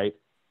 hours, right?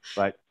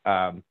 But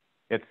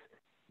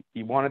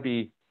you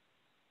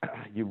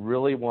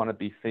really want to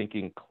be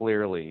thinking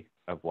clearly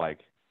of like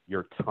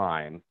your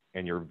time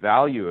and your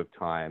value of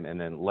time and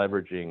then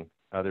leveraging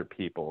other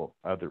people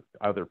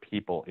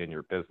in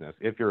your business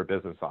if you're a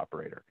business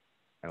operator.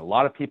 And a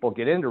lot of people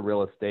get into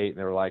real estate and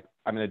they're like,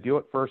 I'm going to do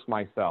it first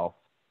myself.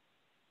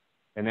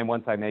 And then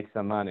once I make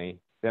some money,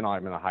 then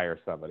I'm going to hire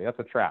somebody. That's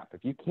a trap.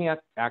 If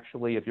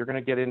you're going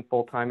to get in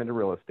full-time into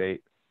real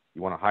estate,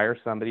 you want to hire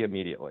somebody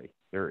immediately.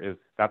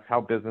 That's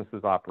how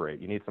businesses operate.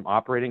 You need some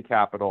operating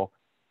capital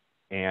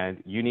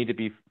and you need to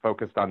be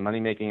focused on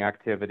money-making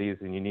activities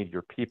and you need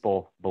your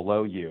people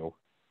below you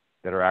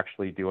that are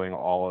actually doing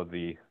all of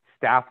the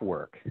staff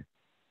work,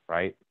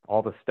 right?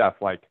 All the stuff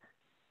like,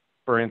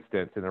 for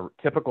instance, in a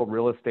typical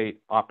real estate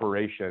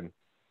operation,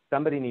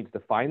 somebody needs to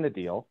find the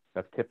deal.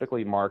 That's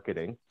typically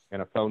marketing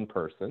and a phone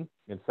person,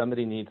 and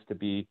somebody needs to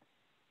be,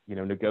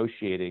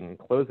 negotiating and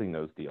closing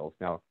those deals.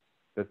 Now,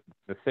 the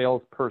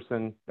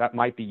salesperson, that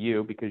might be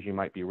you because you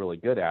might be really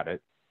good at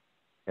it.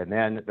 And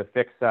then the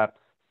fix-ups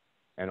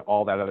and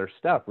all that other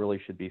stuff really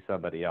should be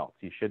somebody else.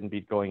 You shouldn't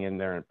be going in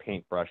there and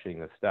paintbrushing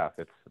the stuff.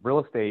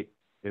 Real estate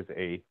is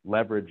a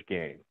leverage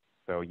game.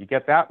 So you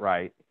get that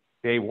right,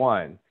 day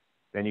one,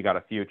 then you got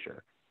a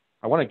future.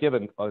 I want to give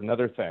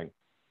another thing.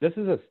 This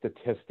is a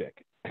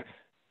statistic.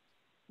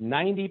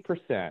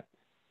 90%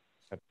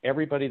 of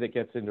everybody that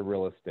gets into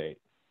real estate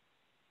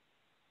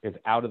is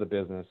out of the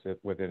business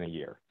within a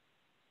year.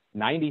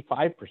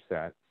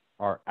 95%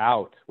 are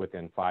out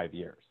within 5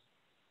 years.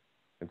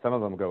 And some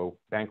of them go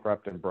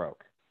bankrupt and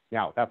broke.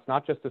 Now, that's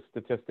not just a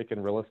statistic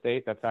in real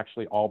estate. That's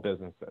actually all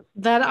businesses.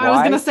 That I was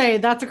going to say,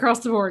 that's across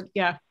the board.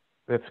 Yeah.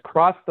 It's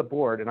across the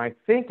board. And I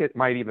think it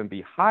might even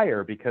be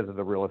higher because of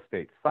the real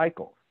estate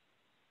cycles.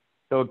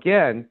 So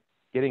again,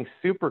 getting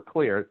super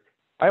clear,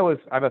 I'm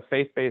a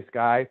faith-based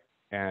guy,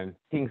 and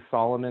King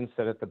Solomon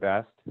said it the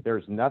best.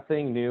 There's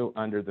nothing new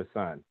under the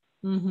sun.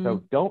 Mm-hmm.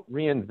 So don't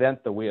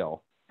reinvent the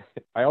wheel.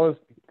 When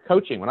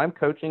I'm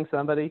coaching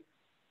somebody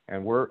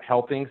and we're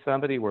helping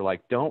somebody, we're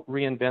like, don't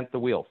reinvent the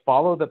wheel.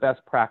 Follow the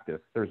best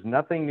practice. There's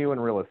nothing new in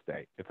real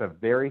estate. It's a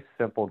very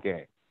simple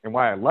game. And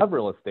why I love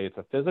real estate, it's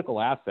a physical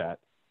asset,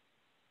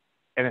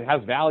 and it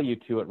has value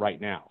to it right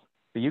now.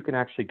 So you can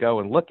actually go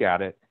and look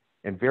at it,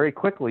 and very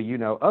quickly,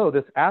 oh,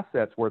 this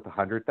asset's worth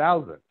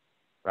 $100,000,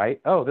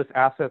 right? Oh, this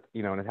asset,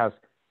 and it has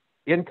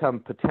income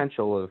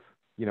potential of,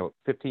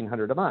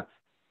 $1,500 a month.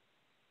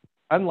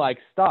 Unlike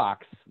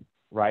stocks,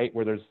 right,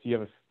 where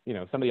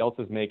somebody else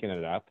is making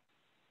it up,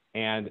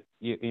 and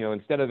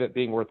instead of it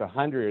being worth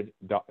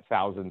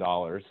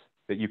 $100,000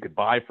 that you could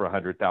buy for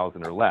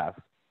 $100,000 or less,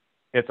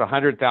 it's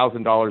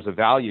 $100,000 of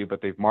value,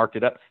 but they've marked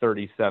it up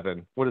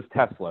 37. What is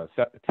Tesla?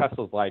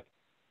 Tesla's like,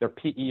 their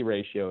PE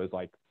ratio is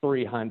like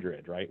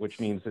 300, right? Which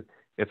means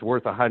it's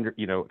worth $100,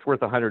 it's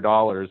worth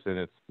 $100, and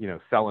it's,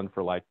 selling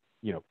for like,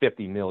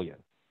 50 million.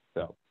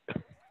 So,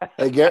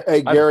 hey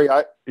Gary,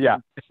 yeah.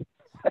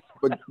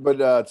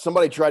 But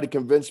somebody tried to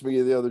convince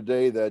me the other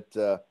day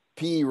that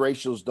PE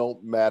ratios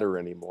don't matter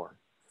anymore.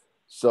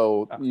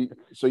 So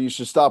you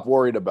should stop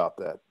worrying about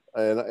that.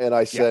 And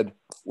I said,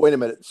 wait a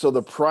minute. So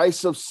the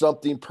price of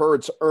something per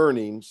its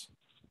earnings,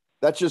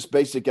 that's just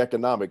basic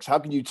economics. How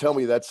can you tell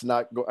me that's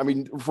not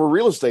for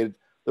real estate,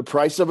 the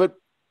price of it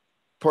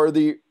per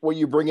what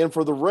you bring in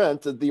for the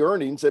rent, the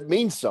earnings, it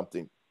means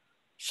something.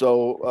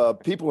 So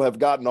people have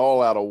gotten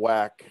all out of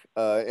whack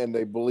and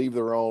they believe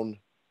their own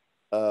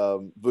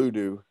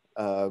voodoo.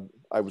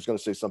 I was going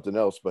to say something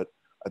else, but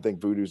I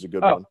think voodoo is a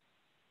good one.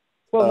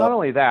 Well, not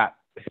only that,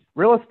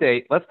 real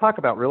estate, let's talk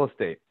about real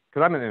estate,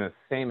 because I'm in the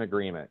same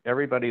agreement.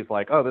 Everybody's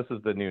like, oh, this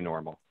is the new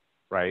normal,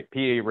 right?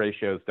 PE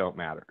ratios don't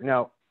matter.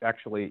 No,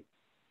 actually,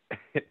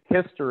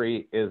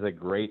 history is a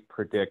great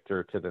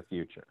predictor to the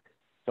future.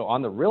 So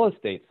on the real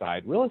estate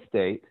side, real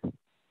estate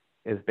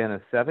has been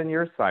a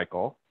 7-year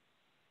cycle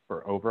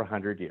for over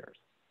 100 years,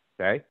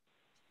 okay?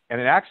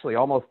 And it actually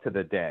almost to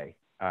the day,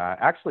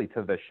 actually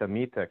to the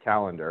Shemitah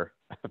calendar,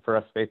 for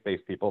us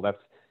faith-based people, that's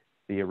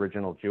the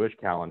original Jewish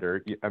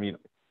calendar.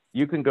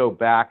 You can go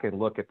back and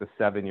look at the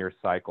 7-year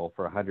cycle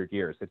for 100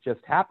 years. It just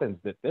happens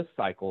that this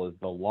cycle is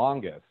the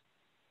longest.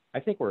 I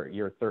think we're at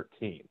year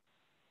 13.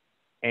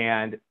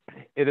 And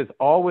it has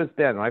always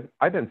been,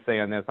 I've been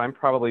saying this, I'm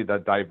probably the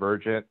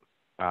divergent,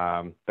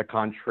 the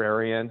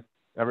contrarian.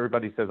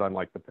 Everybody says I'm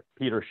like the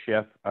Peter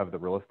Schiff of the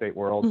real estate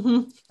world.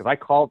 Because I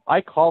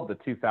called the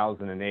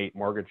 2008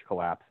 mortgage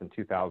collapse in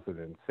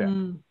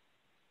 2006.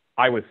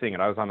 I was seeing it.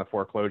 I was on the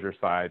foreclosure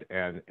side,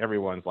 and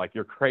everyone's like,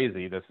 you're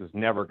crazy. This is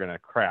never going to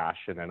crash.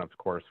 And then, of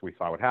course, we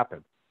saw what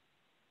happened.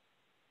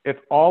 It's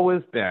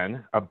always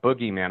been a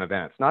boogeyman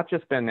event. It's not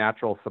just been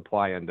natural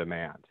supply and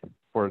demand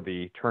for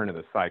the turn of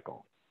the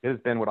cycle. It has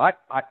been what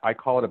I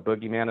call it a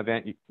boogeyman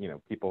event.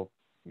 People,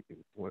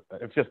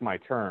 it's just my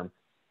term.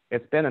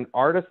 It's been an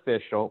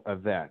artificial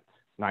event.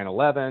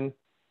 9/11,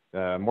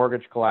 the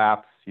mortgage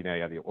collapse, you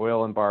have the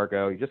oil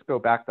embargo. You just go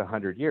back to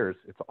 100 years.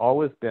 It's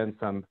always been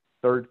some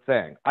third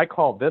thing. I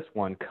call this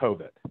one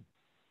COVID.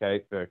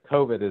 Okay, the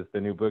COVID is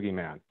the new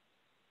boogeyman.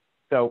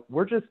 So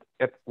we're just,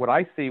 what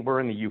I see,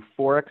 we're in the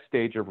euphoric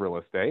stage of real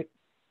estate.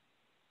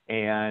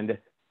 And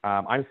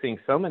I'm seeing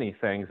so many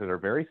things that are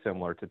very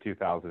similar to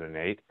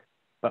 2008,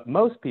 but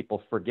most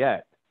people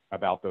forget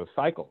about those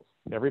cycles.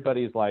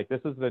 Everybody's like,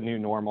 this is the new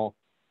normal,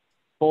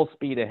 full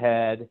speed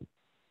ahead.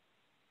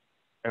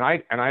 And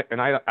I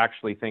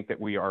actually think that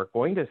we are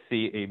going to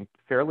see a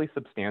fairly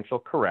substantial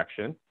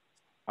correction,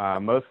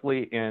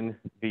 mostly in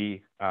the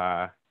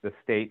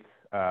states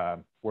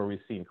where we've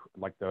seen,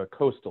 like the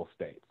coastal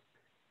states.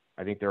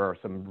 I think there are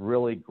some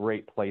really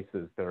great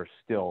places that are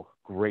still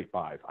great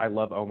buys. I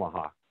love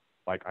Omaha.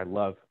 Like I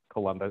love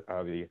Columbus,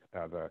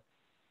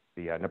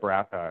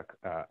 Nebraska,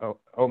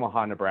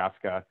 Omaha,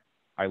 Nebraska.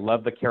 I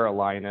love the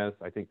Carolinas.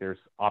 I think there's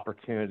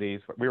opportunities.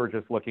 We were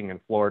just looking in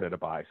Florida to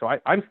buy. So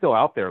I'm still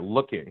out there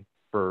looking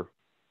for,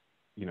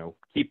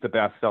 keep the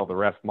best, sell the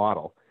rest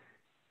model.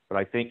 But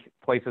I think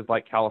places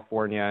like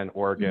California and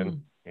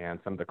Oregon and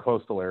some of the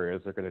coastal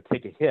areas are going to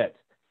take a hit.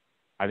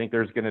 I think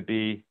there's going to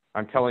be,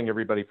 I'm telling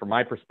everybody from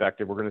my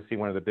perspective, we're going to see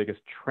one of the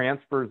biggest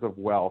transfers of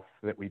wealth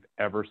that we've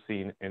ever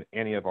seen in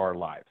any of our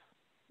lives,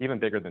 even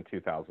bigger than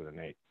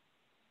 2008.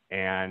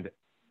 And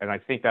I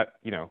think that,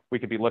 we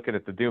could be looking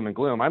at the doom and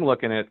gloom. I'm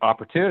looking at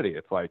opportunity.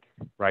 It's like,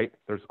 right,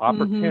 there's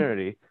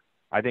opportunity.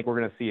 I think we're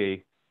going to see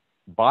a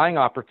buying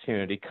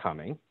opportunity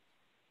coming.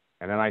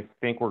 And then I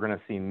think we're going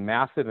to see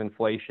massive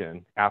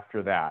inflation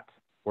after that,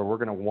 where we're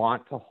going to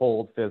want to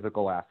hold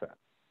physical assets.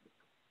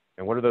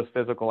 And what are those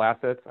physical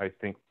assets? I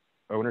think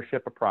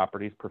ownership of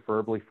properties,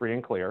 preferably free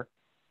and clear.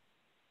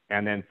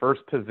 And then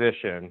first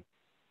position,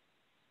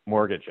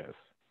 mortgages.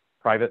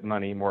 private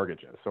money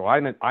mortgages. So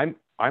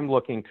I'm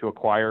looking to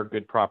acquire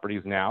good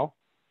properties now,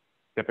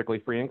 typically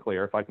free and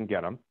clear if I can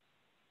get them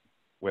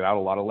without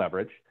a lot of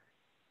leverage.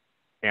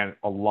 And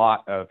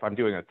I'm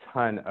doing a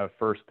ton of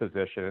first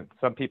position.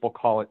 Some people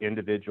call it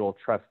individual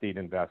trustee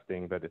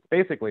investing, but it's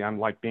basically, I'm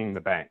like being the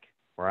bank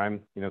where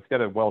I'm,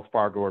 instead of Wells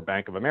Fargo or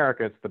Bank of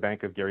America, it's the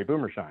bank of Gary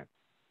Boomershine.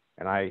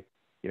 And I,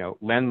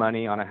 lend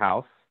money on a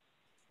house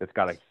that's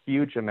got a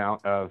huge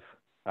amount of,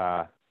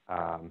 the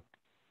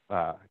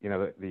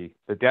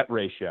debt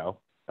ratio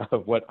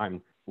of what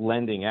I'm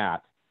lending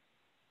at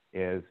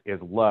is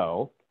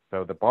low.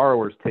 So the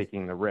borrower's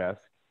taking the risk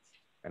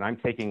and I'm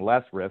taking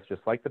less risk,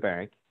 just like the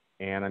bank.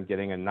 And I'm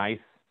getting a nice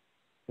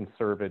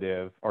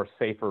conservative or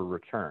safer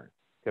return,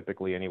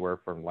 typically anywhere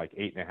from like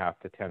 8.5%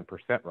 to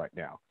 10% right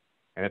now.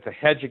 And it's a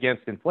hedge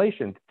against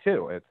inflation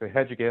too. It's a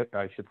hedge against,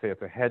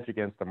 it's a hedge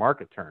against the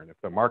market turn. If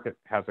the market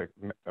has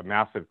a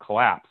massive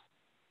collapse,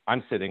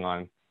 I'm sitting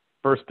on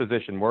first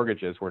position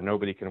mortgages where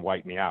nobody can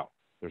wipe me out.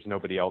 There's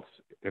nobody else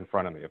in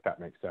front of me, if that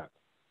makes sense.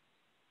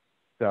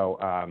 So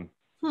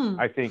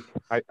I think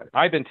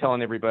I've been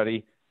telling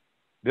everybody,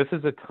 this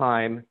is a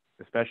time,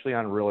 especially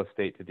on real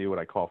estate, to do what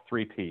I call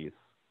 3 Ps.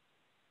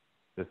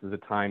 This is a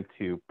time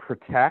to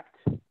protect,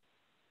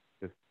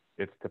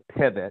 it's to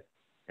pivot,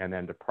 and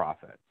then to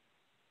profit.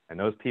 And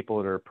those people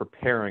that are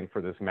preparing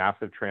for this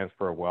massive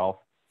transfer of wealth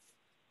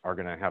are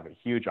going to have a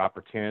huge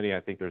opportunity. I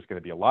think there's going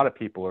to be a lot of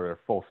people that are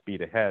full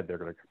speed ahead. They're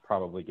going to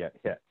probably get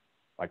hit,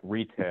 like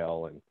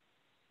retail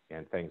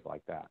and things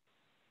like that.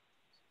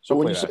 So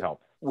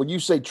when you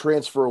say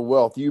transfer of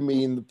wealth, you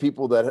mean the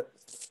people that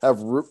have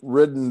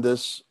ridden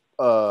this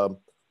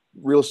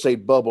real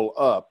estate bubble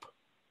up,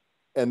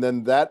 and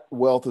then that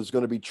wealth is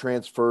going to be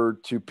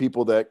transferred to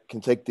people that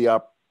can take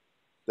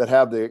that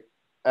have the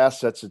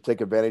assets to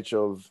take advantage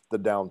of the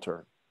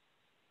downturn.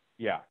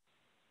 Yeah.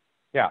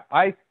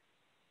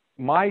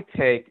 My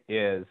take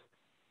is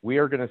we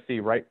are going to see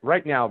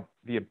right now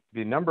the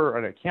number,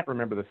 and I can't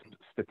remember the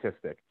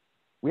statistic.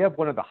 We have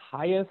one of the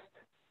highest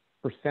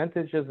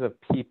percentages of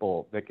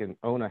people that can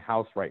own a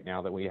house right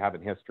now that we have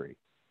in history.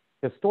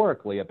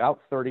 Historically,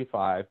 about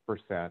 35%,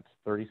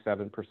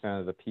 37%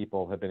 of the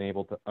people have been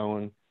able to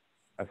own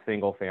a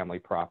single family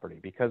property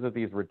because of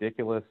these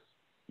ridiculous,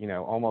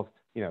 almost,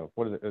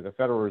 what is it? The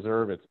Federal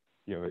Reserve, it's,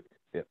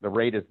 the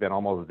rate has been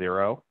almost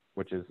zero,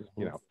 which is,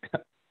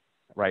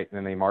 right. And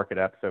then they mark it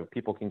up so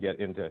people can get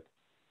into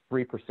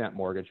 3%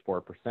 mortgage,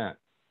 4%.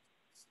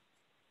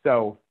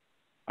 So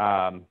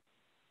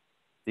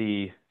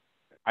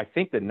I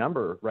think the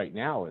number right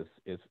now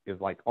is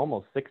like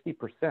almost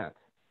 60%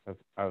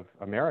 of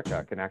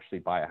America can actually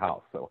buy a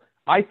house. So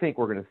I think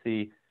we're going to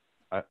see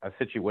a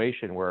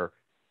situation where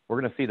we're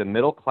going to see the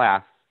middle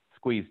class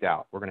squeezed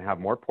out. We're going to have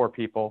more poor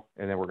people,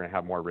 and then we're going to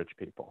have more rich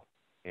people.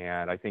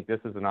 And I think this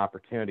is an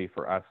opportunity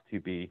for us to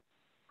be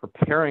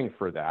preparing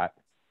for that,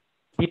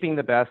 keeping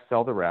the best,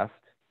 sell the rest,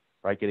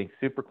 right? Getting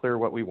super clear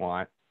what we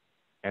want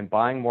and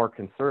buying more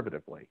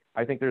conservatively.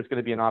 I think there's going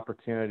to be an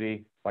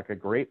opportunity, like a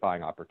great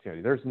buying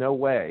opportunity. There's no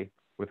way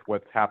with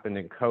what's happened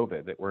in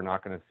COVID that we're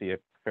not going to see a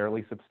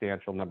fairly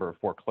substantial number of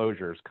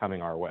foreclosures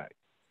coming our way.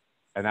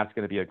 And that's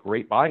going to be a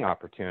great buying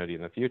opportunity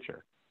in the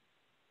future.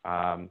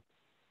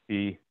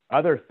 The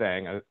other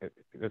thing,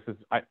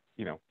 I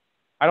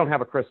don't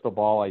have a crystal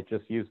ball. I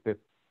just use the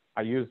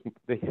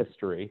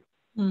history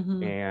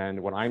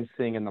and what I'm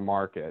seeing in the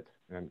market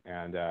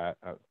and the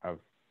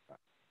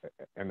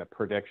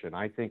prediction.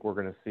 I think we're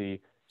going to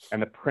see,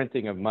 and the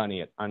printing of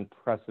money at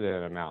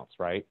unprecedented amounts,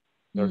 right?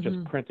 They're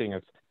just printing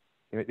it.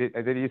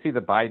 Did you see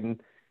the Biden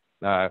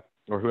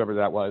or whoever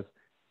that was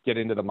get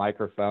into the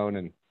microphone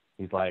and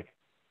he's like,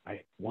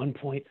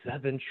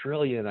 1.7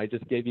 trillion. I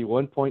just gave you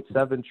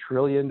 $1.7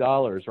 trillion,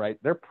 right?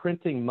 They're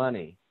printing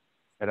money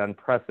at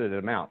unprecedented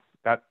amounts.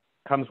 That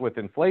comes with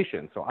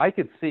inflation. So I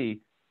could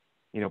see,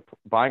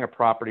 buying a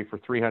property for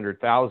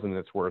 $300,000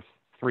 that's worth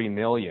 $3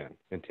 million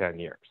in 10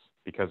 years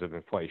because of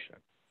inflation.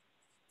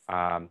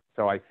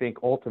 So I think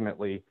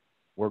ultimately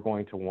we're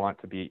going to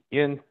want to be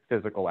in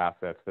physical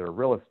assets that are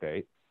real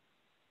estate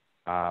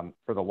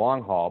for the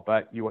long haul.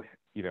 But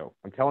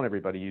I'm telling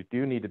everybody, you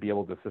do need to be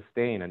able to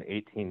sustain an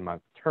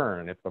 18-month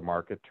turn if the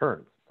market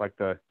turns. It's like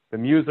the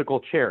musical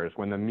chairs.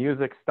 When the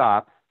music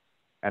stops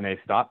and they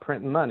stop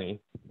printing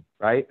money,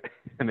 right,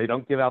 and they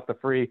don't give out the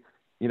free,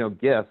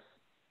 gifts,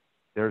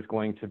 there's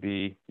going to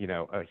be,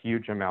 a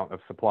huge amount of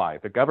supply.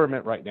 The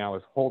government right now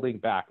is holding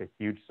back a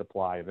huge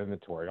supply of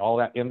inventory. All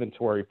that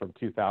inventory from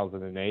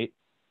 2008,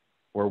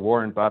 where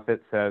Warren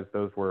Buffett says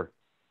those were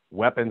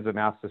weapons of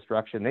mass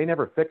destruction, they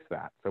never fixed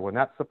that. So when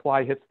that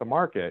supply hits the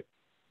market,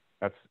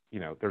 that's,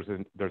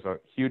 there's a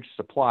huge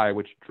supply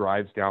which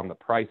drives down the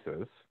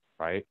prices,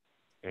 right?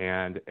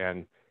 And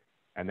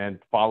then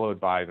followed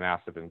by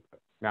massive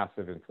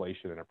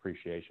inflation and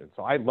appreciation.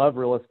 So I love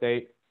real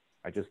estate.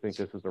 I just think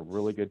this is a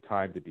really good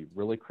time to be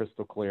really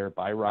crystal clear.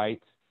 Buy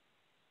right?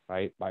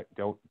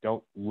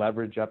 Don't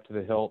leverage up to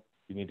the hilt.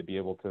 You need to be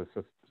able to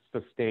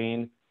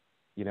sustain.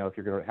 If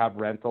you're going to have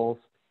rentals,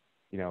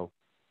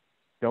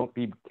 don't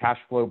be cash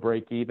flow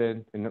break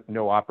even and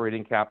no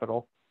operating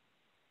capital.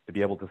 to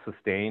be able to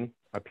sustain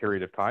a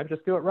period of time,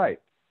 just do it right.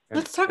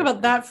 Let's talk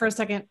about that for a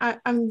second.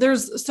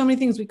 There's so many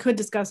things we could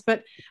discuss,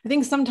 but I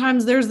think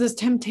sometimes there's this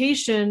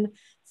temptation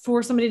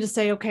for somebody to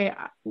say, okay,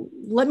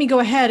 let me go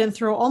ahead and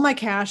throw all my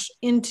cash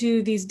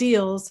into these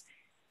deals.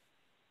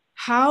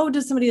 How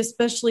does somebody,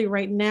 especially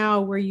right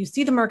now where you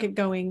see the market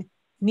going,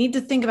 need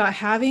to think about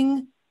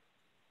having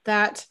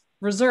that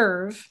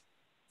reserve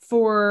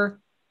for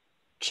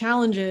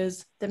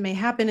challenges that may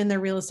happen in their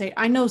real estate?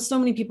 I know so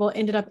many people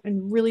ended up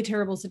in really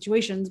terrible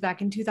situations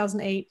back in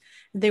 2008.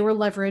 They were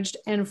leveraged,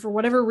 and for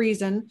whatever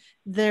reason,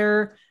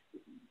 their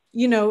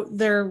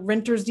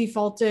renters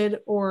defaulted,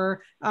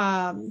 or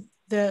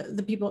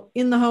the people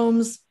in the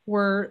homes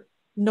were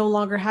no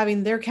longer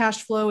having their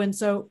cash flow, and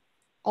so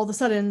all of a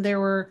sudden they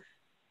were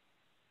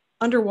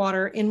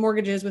underwater in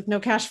mortgages with no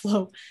cash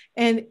flow,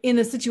 and in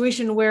a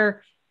situation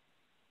where,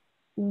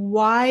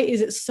 why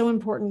is it so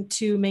important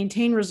to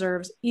maintain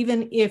reserves?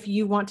 Even if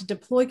you want to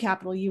deploy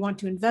capital, you want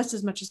to invest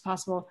as much as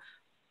possible.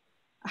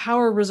 How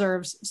are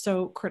reserves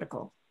so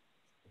critical?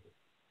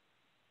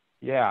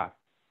 Yeah.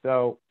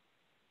 So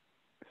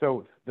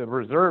the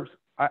reserves,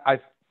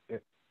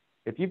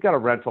 if you've got a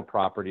rental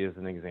property as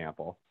an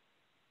example,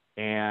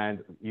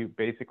 and you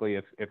basically,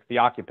 it's the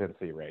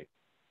occupancy rate.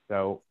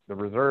 So the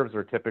reserves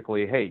are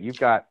typically, hey, you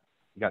got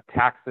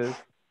taxes,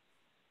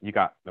 you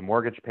got the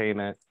mortgage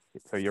payment,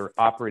 so your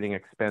operating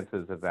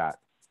expenses of that,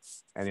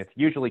 and it's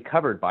usually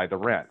covered by the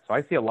rent. So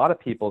I see a lot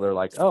of people, they're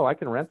like, oh, I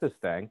can rent this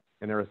thing,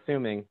 and they're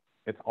assuming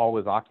it's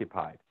always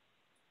occupied.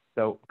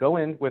 So go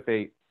in with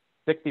a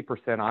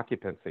 60%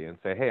 occupancy and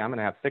say, hey, I'm going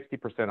to have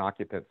 60%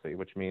 occupancy,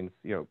 which means,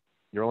 you're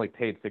only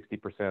paid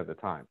 60% of the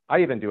time. I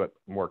even do it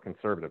more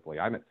conservatively.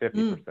 I'm at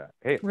 50%.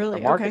 Hey, really?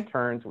 The market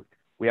turns,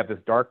 we have this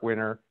dark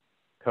winter,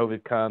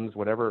 COVID comes,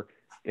 whatever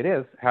it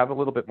is, have a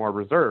little bit more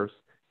reserves.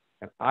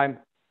 And I'm,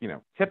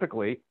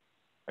 typically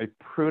a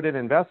prudent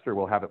investor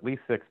will have at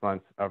least 6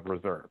 months of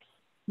reserves.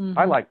 Mm-hmm.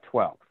 I like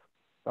 12.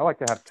 I like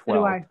to have 12.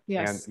 So do I.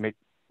 Yes. And make,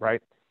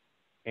 right.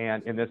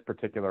 And in this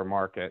particular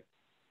market,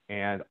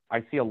 and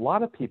I see a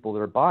lot of people that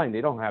are buying,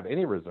 they don't have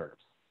any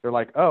reserves. They're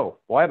like, oh,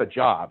 well, I have a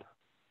job.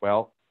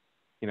 Well,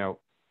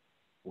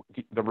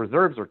 the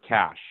reserves are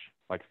cash,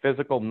 like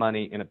physical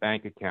money in a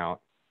bank account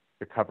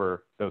to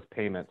cover those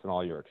payments and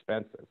all your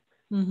expenses.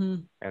 Mm-hmm.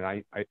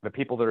 And the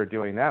people that are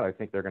doing that, I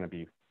think they're going to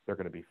be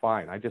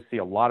fine. I just see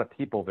a lot of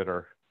people that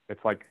are,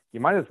 it's like, you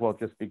might as well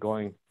just be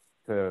going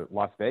to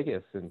Las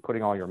Vegas and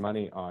putting all your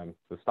money on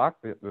the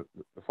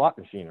slot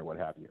machine or what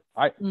have you.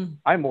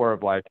 I'm more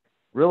of like,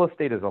 real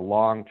estate is a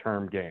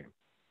long-term game.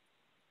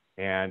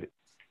 And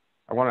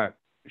I want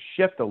to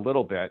shift a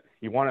little bit.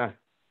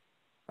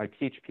 I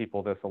teach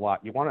people this a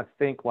lot. You want to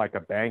think like a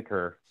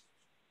banker,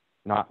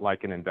 not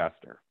like an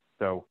investor.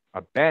 So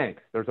a bank,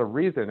 there's a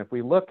reason. If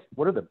we look,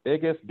 what are the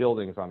biggest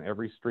buildings on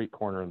every street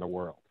corner in the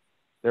world?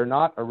 They're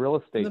not a real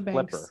estate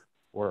flipper,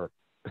 or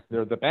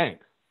they're the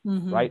banks,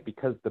 mm-hmm. right?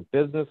 Because the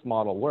business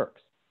model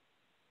works.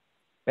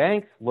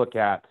 Banks look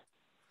at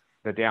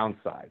the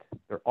downside.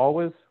 They're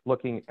always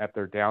looking at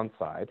their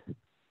downside.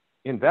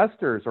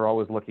 Investors are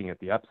always looking at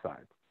the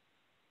upside.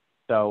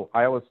 So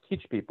I always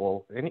teach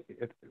people,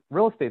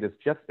 real estate is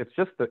it's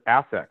just the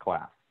asset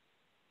class.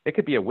 It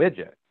could be a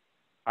widget.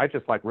 I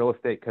just like real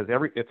estate because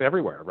it's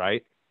everywhere,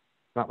 right?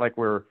 It's not like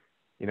we're,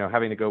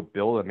 having to go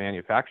build a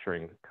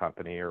manufacturing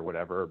company or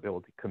whatever, or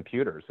build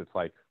computers. It's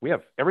like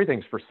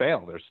everything's for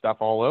sale. There's stuff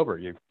all over.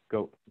 You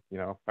go,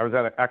 I was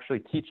actually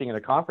teaching at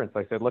a conference.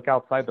 I said, look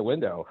outside the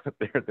window.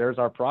 There's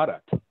our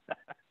product,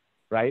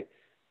 right?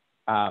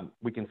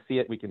 We can see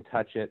it. We can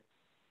touch it.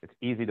 It's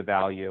easy to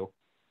value.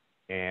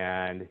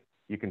 And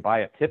you can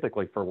buy it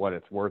typically for what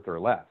it's worth or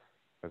less,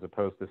 as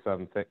opposed to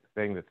some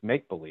thing that's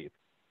make-believe.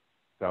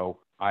 So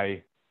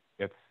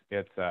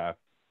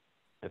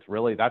it's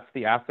really, that's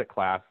the asset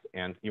class,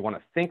 and you want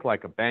to think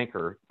like a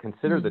banker,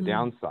 consider mm-hmm. the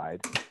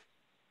downside,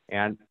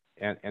 and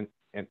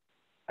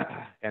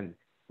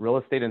real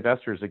estate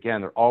investors,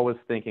 again, they're always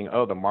thinking,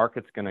 oh, the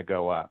market's going to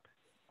go up.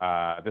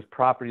 This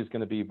property is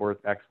going to be worth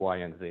X, Y,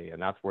 and Z,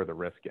 and that's where the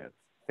risk is.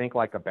 Think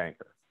like a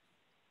banker.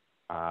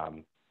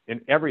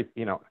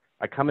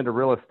 I come into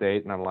real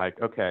estate and I'm like,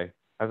 okay,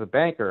 as a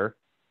banker,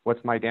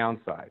 what's my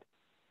downside?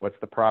 What's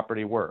the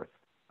property worth?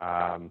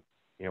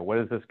 What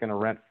is this going to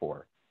rent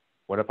for?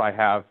 What if I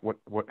have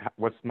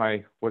what's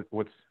my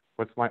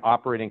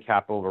operating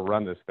capital to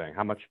run this thing?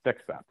 How much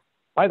fix up?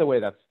 By the way,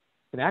 that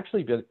can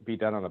actually be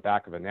done on the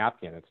back of a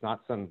napkin. It's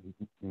not some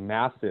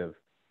massive,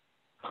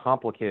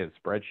 complicated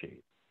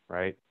spreadsheet,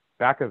 right?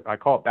 I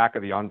call it back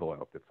of the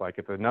envelope. It's like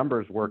if the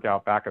numbers work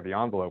out back of the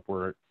envelope,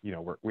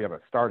 we have a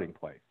starting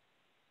place.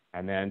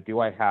 And then, do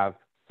I have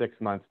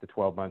 6 months to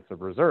 12 months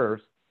of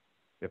reserves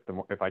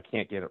if I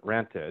can't get it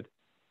rented,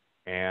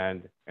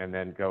 and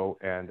then go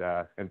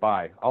and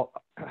buy?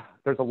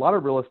 There's a lot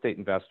of real estate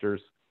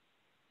investors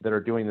that are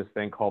doing this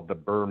thing called the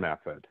BRRRR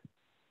method,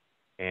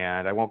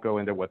 and I won't go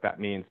into what that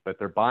means, but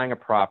they're buying a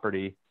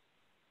property,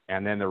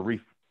 and then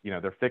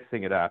they're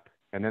fixing it up,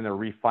 and then they're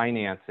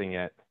refinancing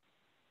it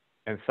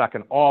and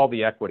sucking all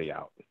the equity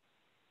out,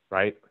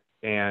 right?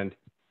 And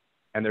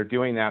And they're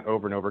doing that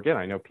over and over again.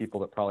 I know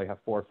people that probably have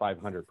 400 or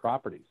 500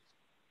 properties.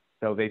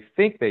 So they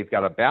think they've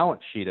got a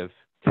balance sheet of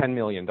 $10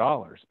 million,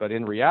 but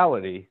in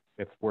reality,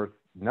 it's worth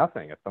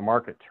nothing. If the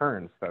market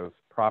turns, those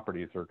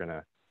properties are going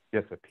to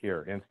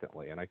disappear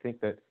instantly. And I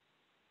think that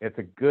it's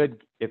a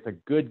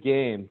good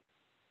game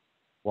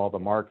while the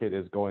market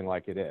is going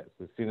like it is.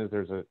 As soon as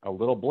there's a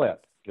little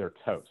blip, they're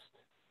toast.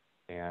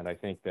 And I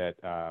think that,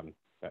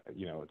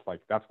 it's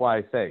like, that's why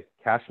I say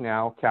cash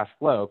now, cash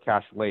flow,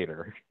 cash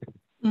later.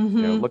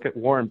 Mm-hmm. Look at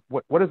Warren.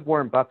 What does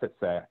Warren Buffett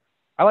say?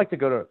 I like to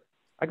go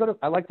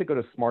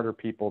to smarter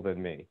people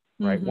than me,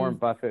 right? Mm-hmm. Warren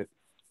Buffett,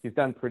 he's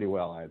done pretty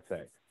well, I'd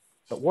say.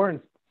 But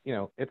Warren's,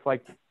 it's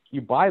like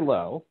you buy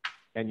low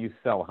and you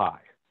sell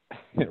high,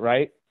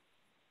 right?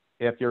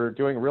 If you're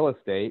doing real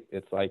estate,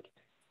 it's like,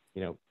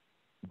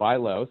 buy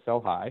low,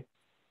 sell high,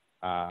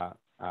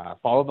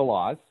 follow the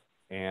laws,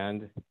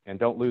 and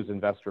don't lose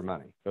investor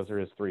money. Those are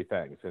his three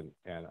things.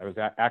 And I was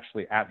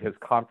actually at his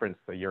conference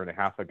a year and a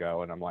half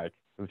ago, and I'm like,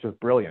 it was just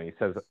brilliant. He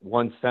says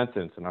one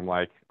sentence, and I'm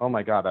like, oh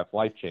my God, that's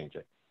life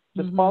changing.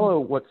 Just follow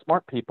what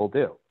smart people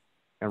do.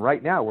 And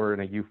right now we're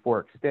in a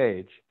euphoric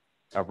stage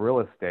of real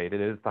estate.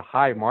 It is the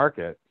high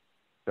market.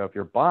 So if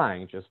you're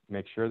buying, just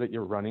make sure that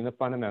you're running the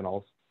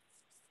fundamentals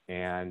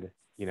and,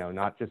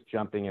 not just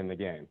jumping in the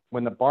game.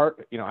 When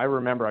I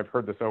remember, I've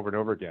heard this over and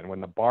over again,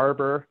 when the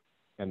barber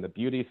and the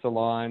beauty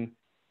salon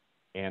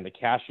and the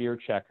cashier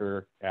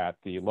checker at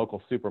the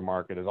local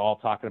supermarket is all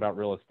talking about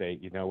real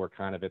estate, we're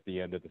kind of at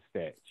the end of the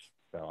stage.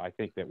 So I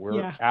think that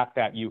we're at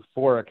that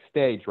euphoric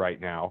stage right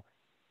now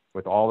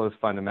with all those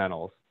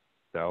fundamentals.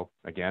 So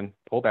again,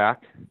 pull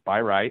back,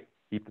 buy right,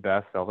 keep the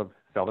best, sell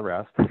the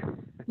rest.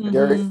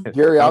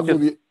 Gary,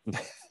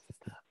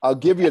 I'll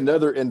give you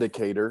another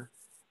indicator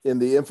in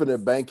the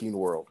infinite banking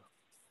world.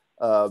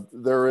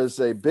 There is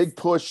a big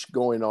push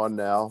going on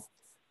now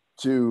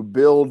to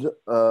build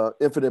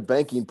infinite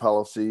banking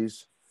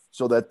policies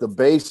so that the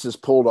base is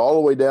pulled all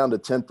the way down to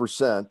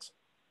 10%,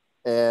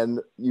 and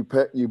you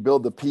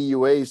build the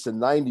PUAs to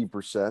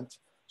 90%,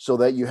 so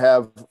that you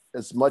have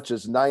as much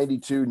as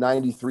 92,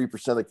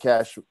 93% of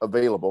cash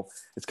available.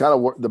 It's kind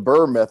of the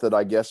Burr method,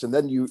 I guess. And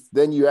then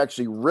you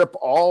actually rip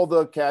all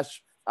the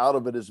cash out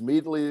of it as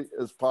immediately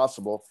as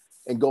possible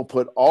and go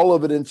put all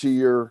of it into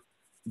your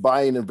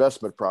buying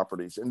investment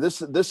properties. And this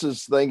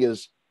thing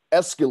is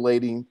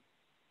escalating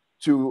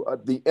to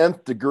the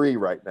nth degree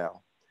right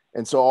now.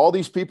 And so all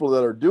these people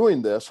that are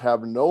doing this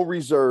have no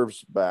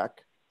reserves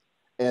back.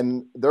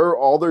 And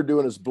all they're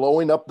doing is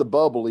blowing up the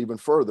bubble even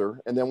further.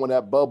 And then when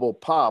that bubble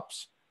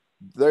pops,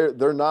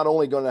 they're not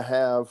only going to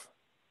have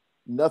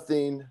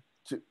nothing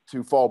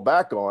to fall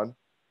back on,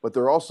 but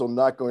they're also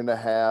not going to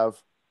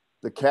have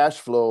the cash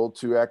flow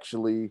to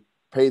actually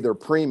pay their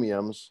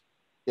premiums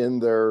in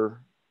their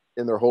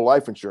whole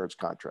life insurance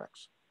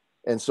contracts.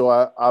 And so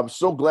I'm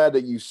so glad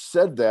that you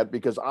said that,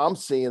 because I'm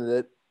seeing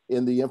it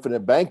in the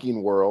infinite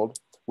banking world,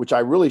 which I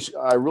really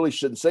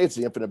shouldn't say it's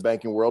the infinite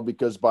banking world,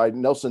 because by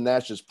Nelson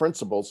Nash's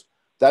principles,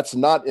 that's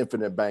not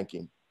infinite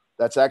banking.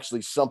 That's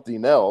actually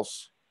something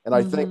else. And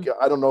I think,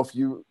 I don't know if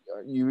you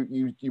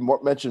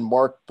mentioned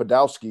Mark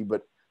Podolsky,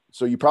 but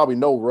so you probably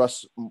know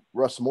Russ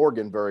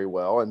Morgan very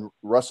well. And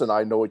Russ and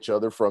I know each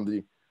other from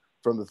the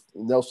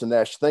Nelson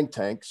Nash think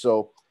tank.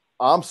 So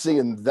I'm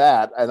seeing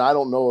that. And I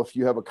don't know if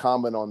you have a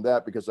comment on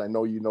that, because I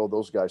know you know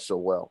those guys so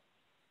well.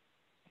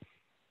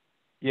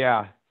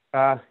 Yeah.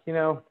 I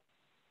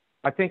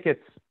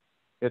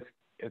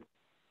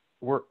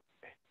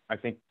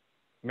think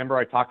remember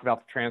I talked about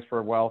the transfer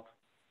of wealth.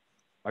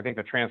 I think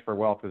the transfer of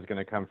wealth is going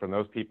to come from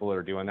those people that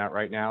are doing that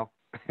right now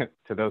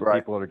to those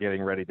people that are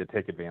getting ready to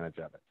take advantage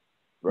of it.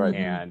 Right.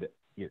 And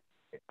it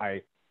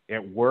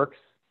works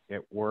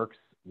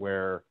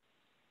where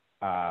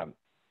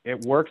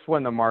it works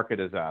when the market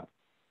is up.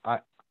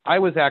 I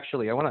want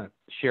to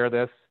share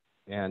this,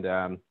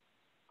 and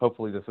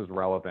hopefully this is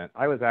relevant.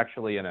 I'm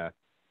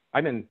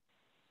in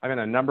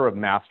a number of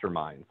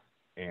masterminds.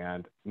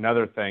 And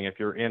another thing, if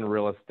you're in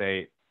real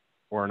estate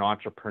or an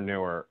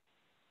entrepreneur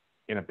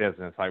in a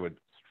business, I would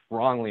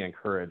strongly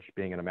encourage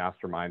being in a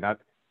mastermind. That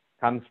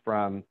comes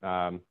from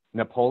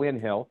Napoleon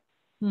Hill,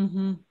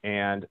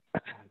 and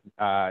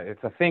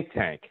it's a think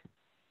tank.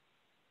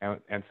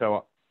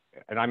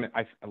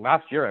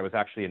 Last year I was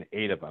actually in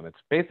 8 of them. It's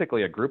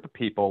basically a group of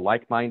people,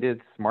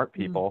 like-minded, smart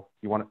people.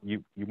 You want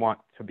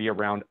to be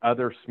around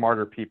other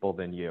smarter people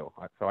than you.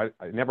 So I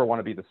never want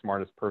to be the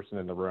smartest person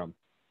in the room.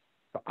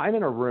 So I'm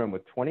in a room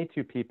with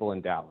 22 people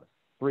in Dallas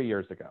 3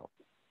 years ago,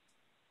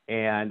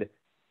 and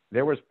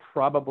there was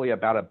probably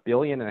about $1.5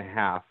 billion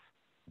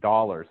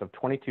of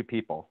 22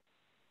 people.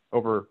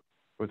 It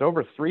was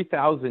over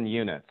 3,000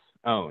 units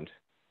owned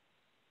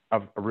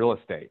of real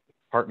estate,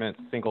 apartments,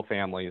 single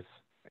families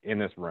in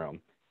this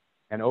room,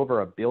 and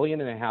over $1.5 billion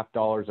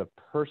of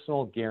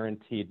personal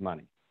guaranteed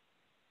money.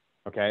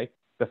 Okay.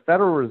 The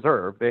Federal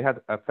Reserve, they had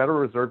a Federal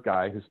Reserve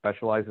guy who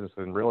specializes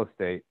in real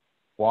estate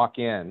walk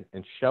in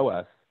and show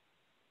us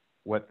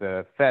what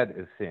the Fed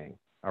is seeing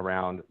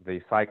around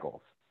the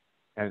cycles.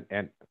 And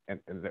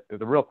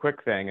the real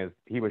quick thing is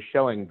he was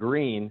showing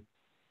green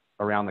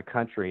around the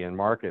country in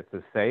markets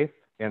is safe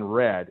and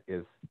red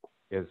is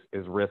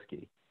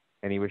risky.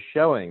 And he was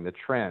showing the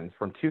trends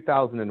from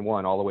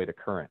 2001 all the way to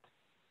current.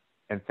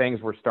 And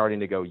things were starting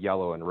to go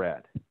yellow and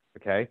red.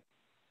 Okay.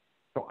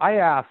 So I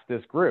asked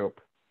this group,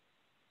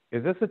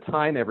 is this a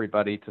time,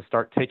 everybody, to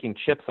start taking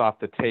chips off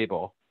the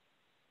table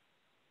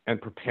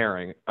and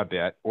preparing a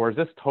bit? Or is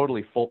this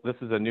totally full? This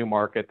is a new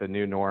market, the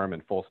new norm,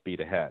 and full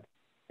speed ahead.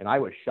 And I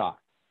was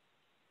shocked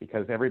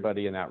because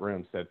everybody in that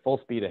room said full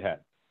speed ahead.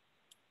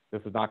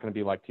 This is not going to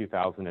be like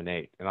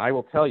 2008. And I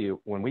will tell you,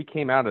 when we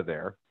came out of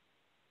there,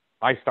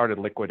 I started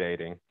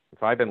liquidating.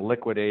 So I've been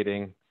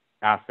liquidating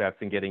assets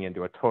and getting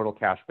into a total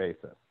cash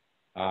basis.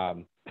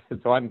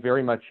 So I'm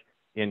very much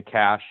in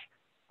cash.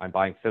 I'm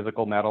buying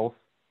physical metals.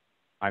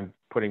 I'm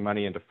putting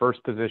money into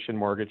first position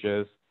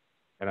mortgages,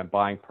 and I'm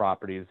buying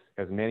properties,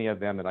 as many of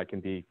them that I can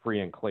be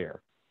free and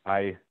clear.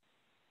 I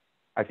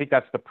think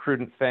that's the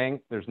prudent thing.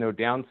 There's no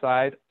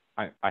downside.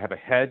 I have a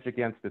hedge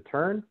against the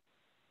turn.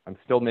 I'm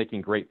still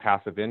making great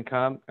passive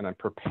income, and I'm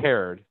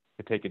prepared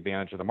to take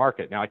advantage of the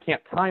market. Now, I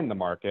can't time the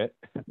market.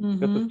 Mm-hmm.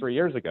 This was 3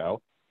 years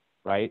ago,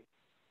 right?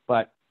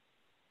 But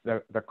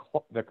we're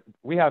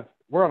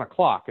on a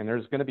clock, and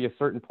there's going to be a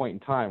certain point in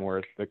time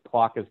where the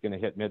clock is going to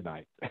hit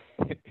midnight.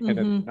 And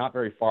it's not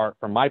very far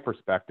from my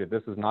perspective.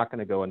 This is not going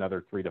to go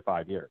another 3 to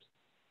 5 years.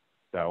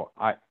 So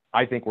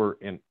I think we're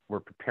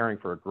preparing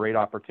for a great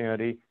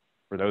opportunity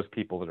for those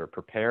people that are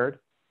prepared.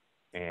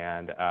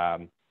 And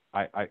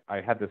I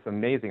had this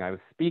amazing, I was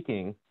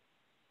speaking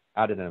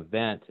at an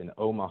event in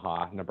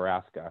Omaha,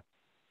 Nebraska.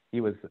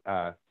 He was,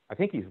 I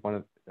think he's one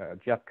of,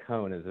 Jeff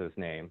Cohn is his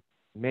name.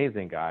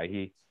 Amazing guy.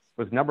 He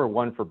was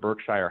 #1 for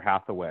Berkshire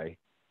Hathaway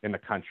in the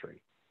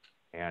country.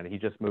 And he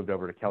just moved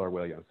over to Keller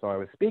Williams. So I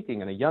was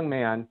speaking, and a young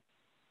man,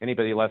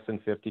 anybody less than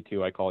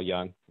 52, I call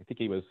young. I think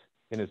he was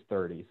in his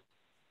 30s.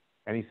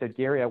 And he said,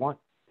 Gary, I want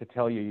to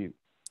tell you, you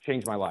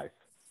changed my life.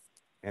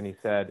 And he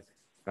said,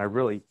 I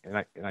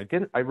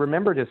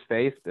remembered his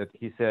face, that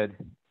he said,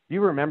 do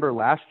you remember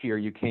last year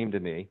you came to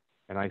me?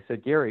 And I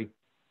said, Gary,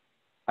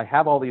 I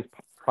have all these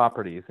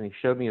properties. And he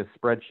showed me a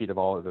spreadsheet of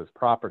all of those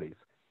properties.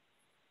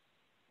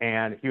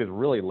 And he was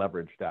really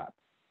leveraged up.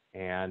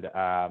 And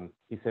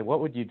he said, what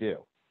would you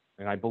do?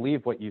 And I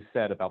believe what you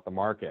said about the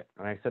market.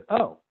 And I said,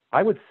 oh,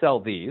 I would sell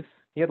these.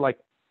 He had like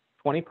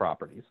 20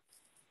 properties.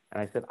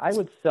 And I said, I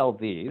would sell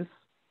these.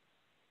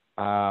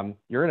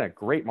 You're in a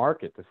great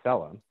market to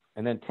sell them.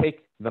 And then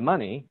take the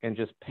money and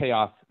just pay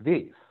off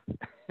these,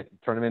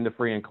 turn them into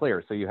free and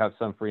clear. So you have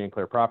some free and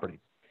clear properties.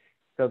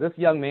 So this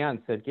young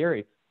man said,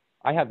 Gary,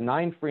 I have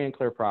 9 free and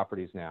clear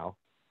properties now,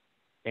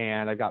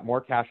 and I've got more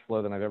cash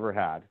flow than I've ever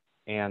had.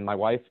 And my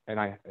wife and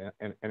I,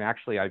 and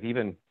actually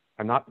I'm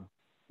not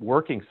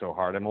working so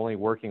hard. I'm only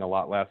working a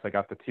lot less. I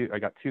got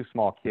 2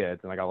 small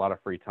kids, and I got a lot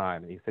of free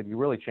time. And he said, you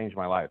really changed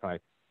my life. And I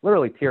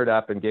literally teared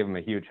up and gave him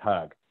a huge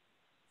hug.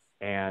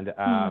 And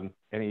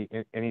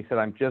he said,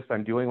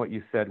 I'm doing what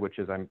you said, which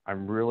is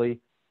I'm really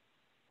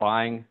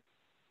buying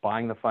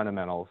the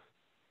fundamentals.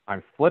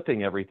 I'm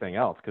flipping everything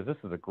else, because this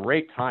is a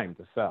great time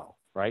to sell,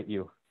 right?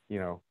 You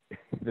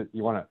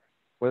want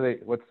to,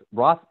 what's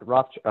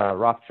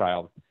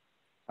Rothschild,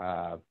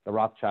 the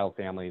Rothschild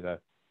family, the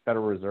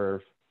Federal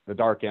Reserve, the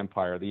dark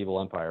empire, the evil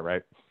empire,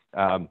 right?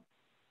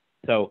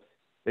 So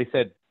they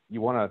said, you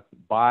want to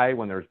buy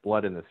when there's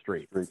blood in the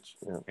streets,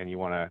 yeah. And you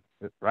want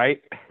to,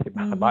 right?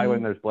 Mm-hmm. Buy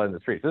when there's blood in the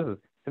streets. This is,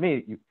 to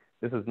me,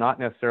 this is not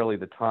necessarily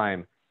the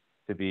time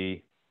to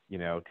be,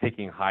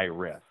 taking high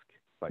risk.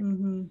 Like,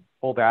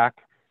 pull back,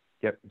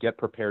 get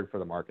prepared for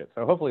the market.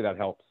 So hopefully that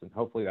helps, and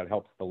hopefully that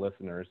helps the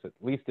listeners. At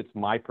least it's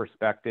my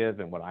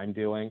perspective and what I'm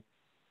doing.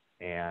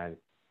 And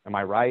am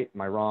I right? Am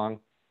I wrong?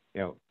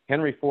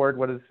 Henry Ford,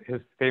 what does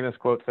his famous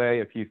quote say?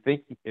 If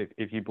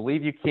you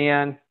believe you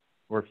can,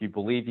 or if you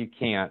believe you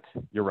can't,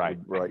 you're right.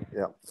 Right.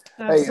 Yeah.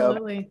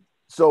 Absolutely. Hey,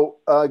 so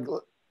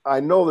I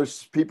know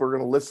there's people are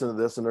going to listen to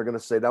this and they're going to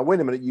say, now,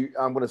 wait a minute,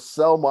 I'm going to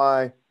sell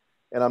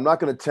and I'm not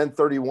going to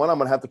 1031. I'm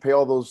going to have to pay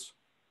all those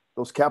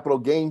capital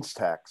gains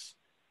tax.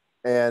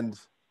 And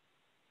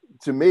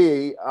to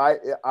me, I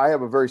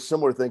have a very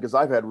similar thing, because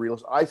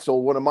I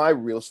sold one of my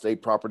real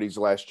estate properties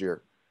last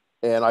year,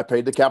 and I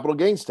paid the capital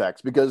gains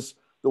tax, because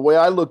the way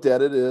I looked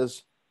at it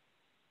is,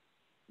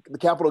 the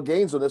capital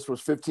gains on this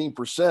was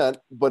 15%,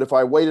 but if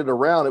I waited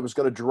around, it was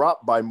going to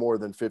drop by more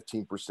than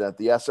 15%.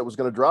 The asset was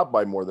going to drop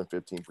by more than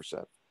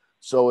 15%.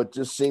 So it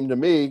just seemed to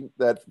me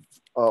that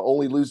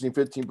only losing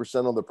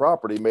 15% on the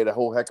property made a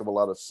whole heck of a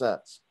lot of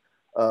sense.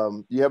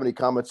 Do you have any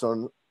comments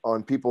on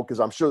people?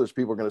 Because I'm sure there's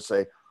people going to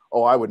say,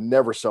 oh, I would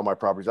never sell my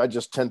properties. I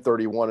just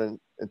 1031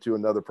 into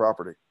another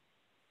property.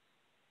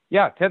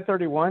 Yeah,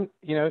 1031,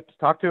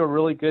 talk to a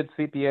really good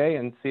CPA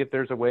and see if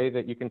there's a way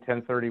that you can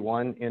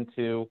 1031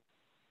 into,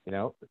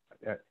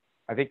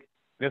 I think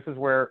this is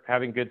where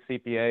having good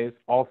CPAs.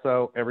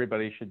 Also,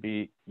 everybody should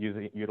be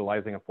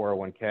utilizing a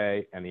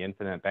 401k and the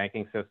infinite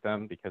banking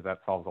system, because that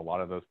solves a lot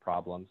of those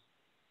problems.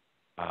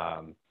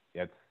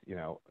 It's,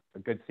 a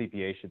good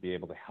CPA should be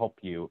able to help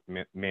you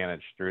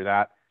manage through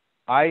that.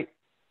 I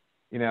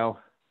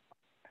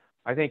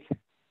think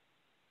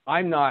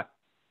I'm not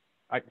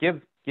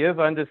give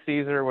unto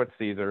Caesar what's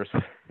Caesar's,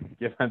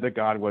 give unto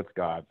God what's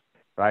God's,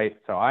 right?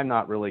 So I'm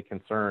not really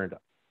concerned.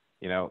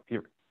 If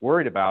you're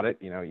worried about it,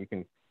 you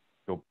can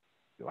go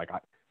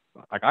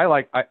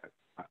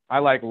I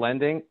like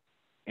lending,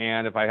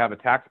 and if I have a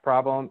tax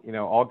problem,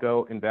 I'll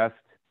go invest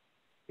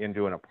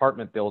into an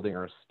apartment building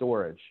or a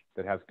storage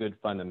that has good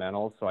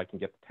fundamentals, so I can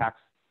get the tax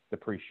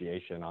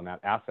depreciation on that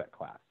asset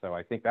class. So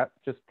I think that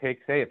just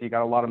takes, hey, if you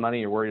got a lot of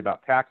money, you're worried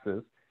about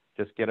taxes,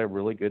 just get a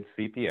really good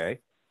CPA,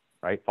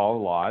 right? Follow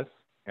the laws,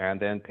 and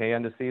then pay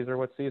unto Caesar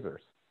what's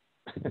Caesar's.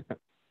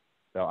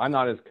 So I'm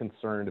not as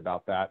concerned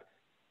about that.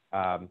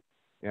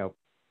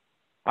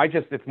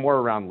 It's more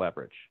around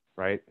leverage,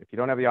 right? If you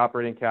don't have the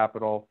operating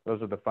capital,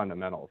 those are the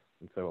fundamentals.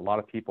 And so a lot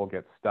of people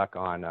get stuck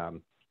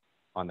on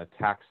the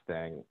tax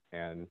thing.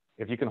 And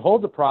if you can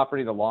hold the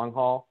property the long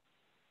haul,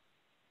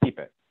 keep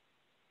it.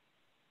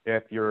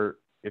 If you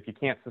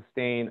can't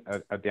sustain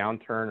a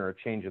downturn or a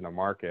change in the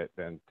market,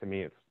 then to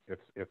me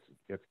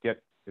it's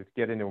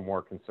get into a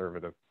more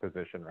conservative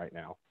position right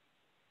now.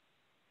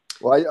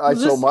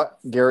 Well,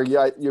 Gary,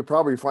 you're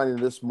probably finding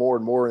this more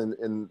and more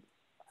in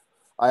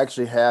I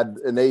actually had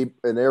an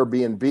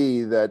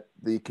Airbnb that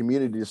the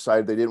community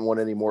decided they didn't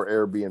want any more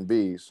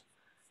Airbnbs.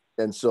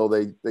 And so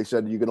they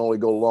said you can only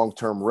go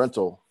long-term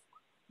rental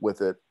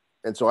with it.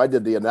 And so I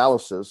did the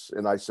analysis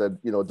and I said,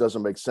 it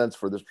doesn't make sense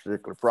for this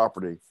particular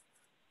property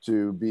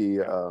to be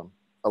a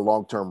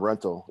long-term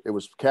rental. It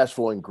was cash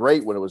flowing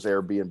great when it was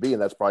Airbnb,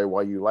 and that's probably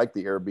why you like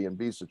the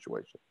Airbnb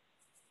situation.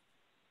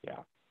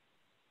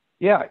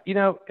 Yeah.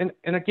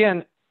 And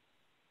again,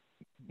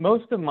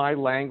 most of my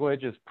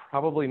language is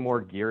probably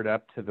more geared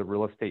up to the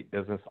real estate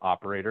business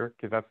operator,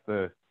 because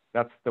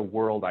that's the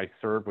world I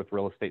serve with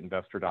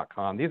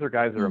realestateinvestor.com. These are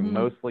guys that are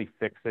mostly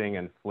fixing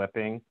and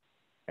flipping,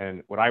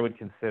 and what I would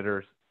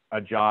consider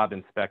a job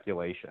in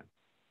speculation.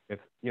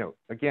 It's,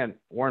 again,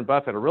 Warren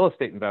Buffett, a real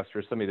estate investor,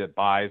 is somebody that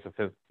buys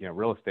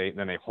real estate and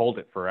then they hold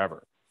it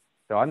forever.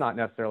 So I'm not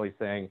necessarily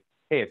saying,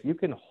 hey, if you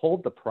can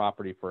hold the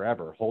property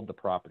forever, hold the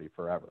property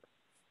forever.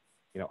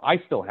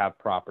 I still have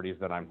properties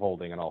that I'm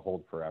holding and I'll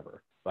hold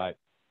forever. But,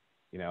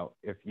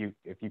 if you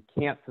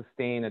can't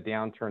sustain a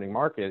downturning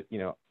market,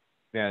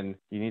 then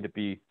you need to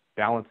be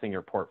balancing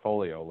your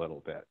portfolio a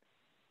little bit.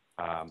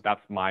 That's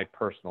my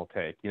personal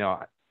take.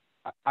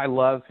 I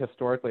love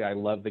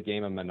the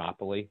game of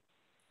Monopoly.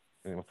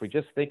 And if we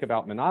just think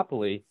about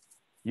Monopoly,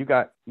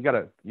 you're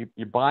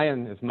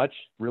buying as much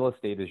real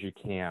estate as you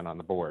can on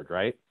the board,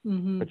 right?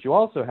 Mm-hmm. But you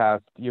also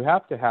have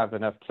to have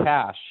enough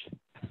cash,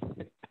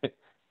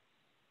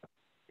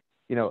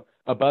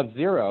 above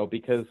zero,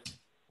 because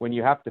when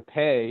you have to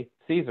pay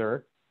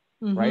Caesar,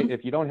 right?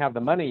 If you don't have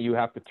the money, you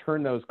have to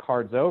turn those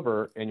cards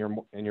over, and you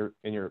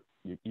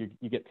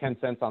get 10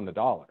 cents on the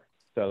dollar.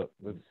 So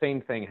the same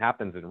thing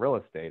happens in real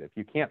estate. If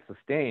you can't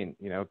sustain,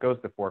 it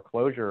goes to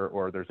foreclosure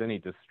or there's any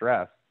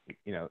distress,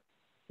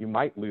 you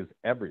might lose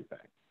everything.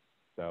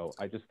 So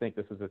I just think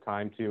this is a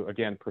time to,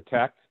 again,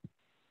 protect,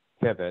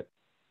 pivot,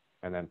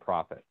 and then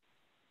profit.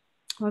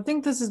 Well, I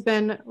think this has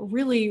been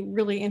really,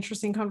 really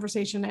interesting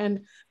conversation,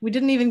 and we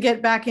didn't even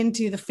get back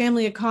into the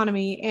family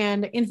economy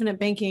and infinite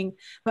banking.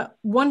 But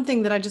one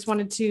thing that I just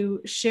wanted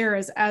to share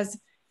is, as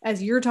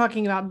you're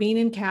talking about being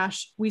in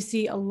cash, we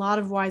see a lot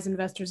of wise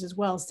investors as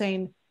well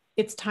saying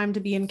it's time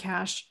to be in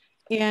cash.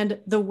 And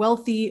the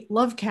wealthy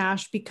love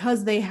cash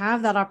because they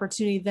have that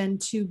opportunity then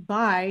to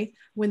buy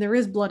when there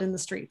is blood in the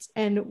streets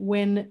and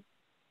when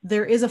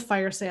there is a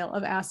fire sale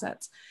of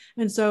assets.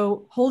 And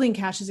so holding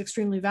cash is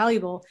extremely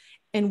valuable.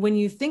 And when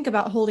you think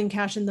about holding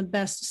cash in the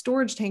best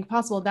storage tank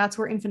possible, that's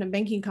where infinite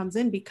banking comes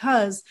in,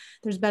 because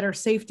there's better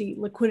safety,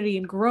 liquidity,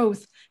 and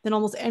growth than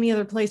almost any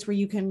other place where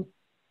you can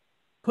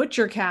put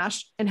your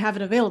cash and have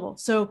it available.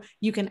 So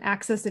you can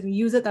access it and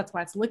use it. That's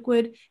why it's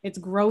liquid. It's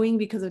growing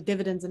because of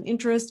dividends and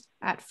interest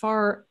at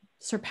far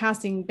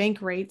surpassing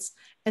bank rates.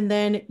 And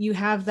then you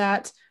have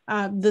that,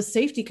 the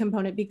safety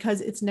component,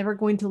 because it's never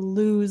going to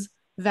lose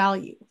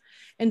value.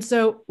 And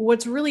so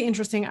what's really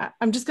interesting,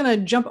 I'm just going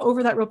to jump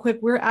over that real quick.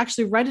 We're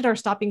actually right at our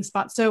stopping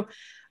spot. So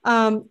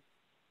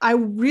I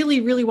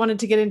really, really wanted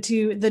to get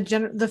into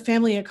the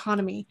family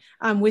economy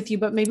with you,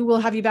 but maybe we'll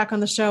have you back on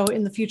the show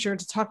in the future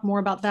to talk more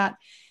about that.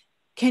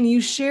 Can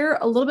you share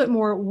a little bit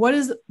more? What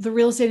is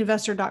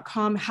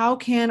therealestateinvestor.com? How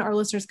can our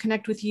listeners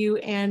connect with you?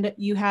 And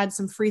you had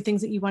some free things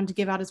that you wanted to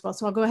give out as well.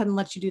 So I'll go ahead and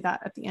let you do that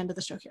at the end of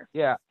the show here.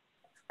 Yeah,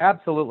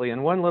 absolutely.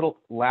 And one little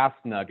last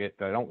nugget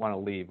that I don't want to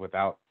leave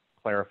without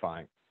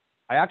clarifying.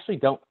 I actually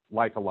don't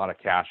like a lot of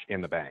cash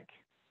in the bank.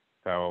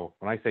 So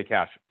when I say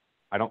cash,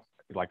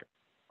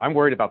 I'm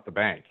worried about the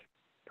bank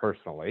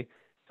personally.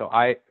 So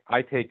I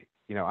take,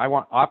 I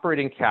want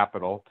operating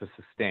capital to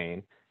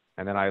sustain.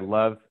 And then I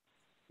love,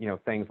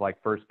 things like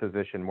first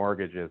position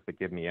mortgages that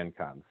give me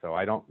income. So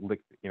I don't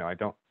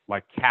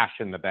like cash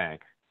in the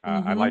bank.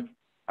 I like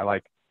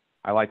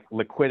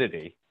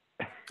liquidity.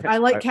 I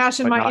like cash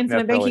in my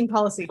infinite banking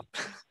policy.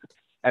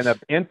 And the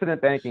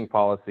infinite banking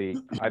policy,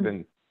 I've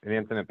been an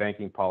infinite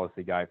banking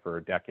policy guy for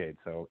a decade.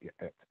 So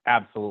it's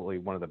absolutely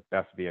one of the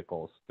best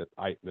vehicles that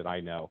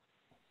I know.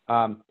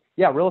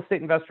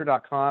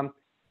 Realestateinvestor.com.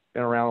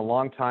 been around a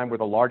long time. We're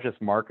the largest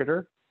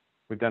marketer.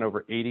 We've done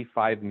over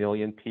 85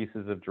 million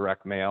pieces of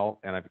direct mail,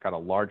 and I've got a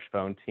large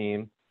phone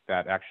team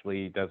that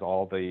actually does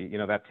all the, you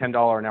know, that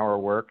 $10 an hour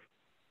work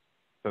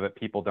so that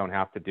people don't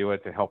have to do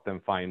it, to help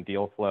them find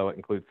deal flow. It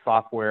includes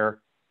software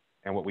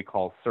and what we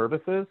call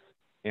services,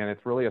 and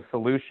it's really a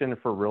solution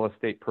for real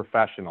estate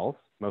professionals,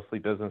 mostly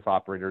business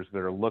operators that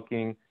are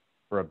looking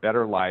for a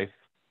better life,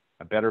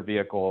 a better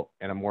vehicle,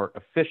 and a more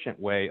efficient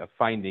way of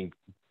finding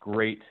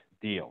great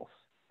deals.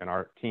 And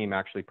our team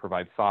actually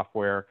provides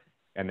software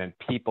and then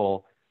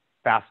people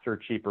faster,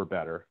 cheaper,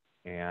 better.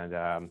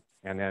 And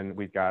then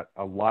we've got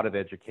a lot of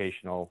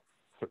educational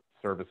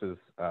services.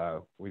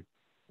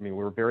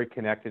 We're very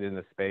connected in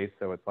the space.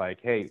 So it's like,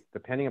 hey,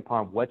 depending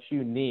upon what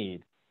you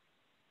need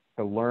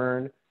to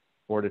learn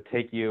or to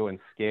take you and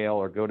scale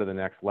or go to the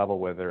next level,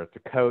 whether it's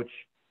a coach,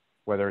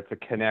 whether it's a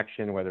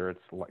connection, whether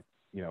it's like,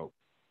 you know,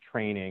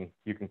 training,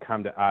 you can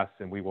come to us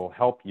and we will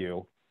help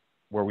you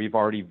where we've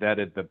already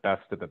vetted the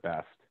best of the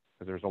best.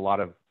 Because there's a lot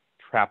of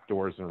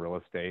trapdoors in real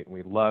estate. And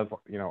we love,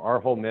 you know,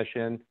 our whole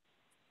mission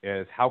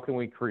is how can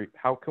we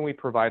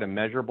provide a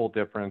measurable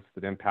difference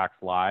that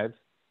impacts lives?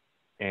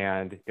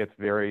 And it's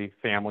very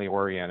family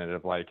oriented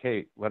of like,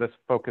 hey, let us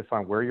focus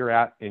on where you're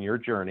at in your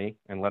journey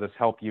and let us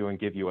help you and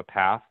give you a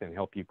path and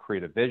help you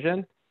create a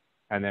vision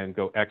and then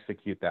go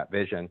execute that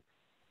vision.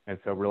 And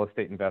so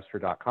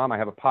realestateinvestor.com. I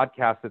have a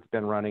podcast that's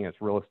been running.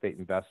 It's Real Estate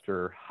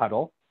Investor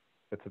Huddle.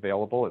 It's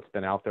available. It's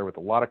been out there with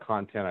a lot of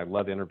content. I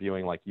love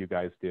interviewing like you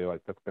guys do.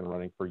 It's been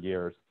running for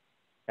years.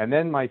 And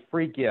then my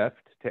free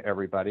gift to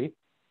everybody,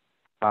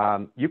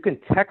 you can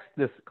text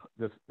this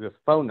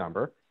phone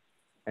number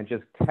and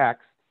just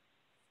text,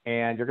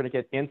 and you're going to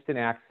get instant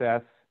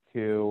access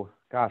to,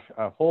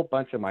 a whole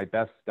bunch of my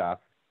best stuff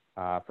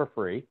for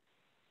free.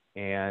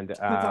 And That's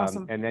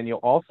awesome. And then you'll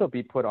also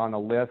be put on a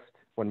list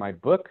when my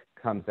book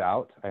comes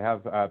out. I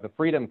have the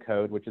Freedom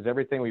Code, which is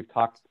everything we've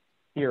talked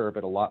here,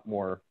 but a lot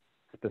more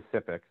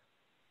specifics.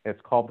 It's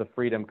called the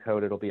Freedom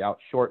Code. It'll be out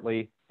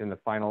shortly in the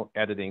final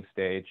editing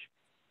stage.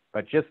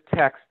 But just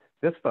text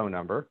this phone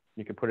number.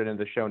 You can put it in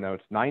the show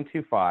notes,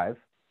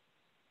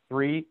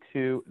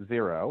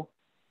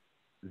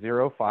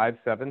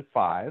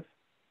 925-320-0575,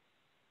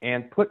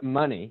 and put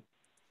money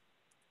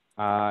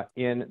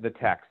in the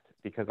text,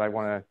 because I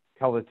want to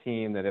tell the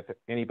team that if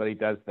anybody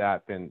does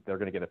that, then they're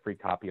going to get a free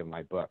copy of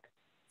my book.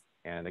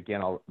 And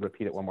again, I'll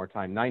repeat it one more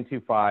time,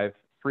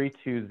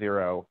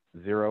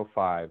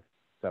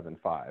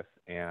 925-320-0575.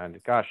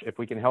 And gosh, if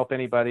we can help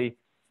anybody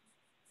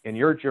in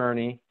your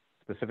journey,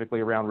 specifically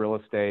around real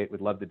estate,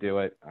 we'd love to do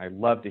it. I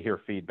love to hear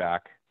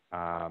feedback.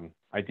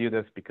 I do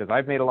this because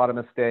I've made a lot of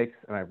mistakes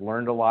and I've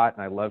learned a lot,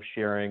 and I love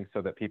sharing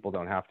so that people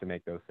don't have to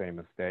make those same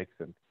mistakes.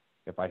 And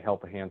if I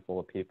help a handful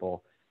of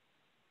people,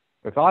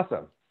 it's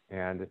awesome.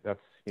 And that's,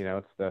 you know,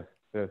 it's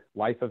the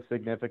life of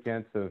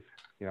significance of,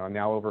 you know, I'm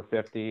now over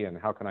 50, and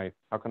how can I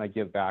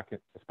give back,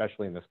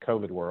 especially in this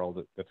COVID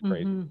world? That's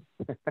crazy.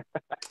 Mm-hmm.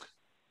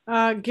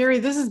 Gary,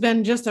 this has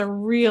been just a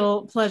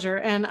real pleasure.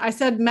 And I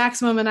said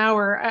maximum an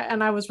hour,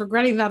 and I was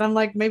regretting that. I'm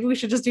like, maybe we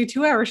should just do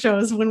 2-hour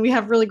shows when we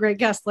have really great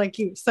guests like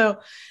you. So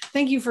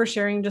thank you for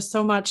sharing just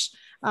so much,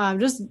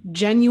 just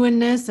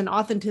genuineness and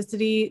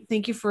authenticity.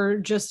 Thank you for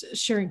just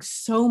sharing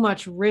so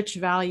much rich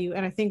value.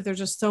 And I think there's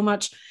just so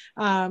much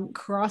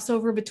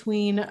crossover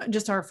between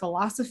just our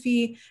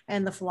philosophy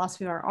and the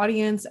philosophy of our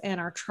audience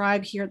and our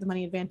tribe here at the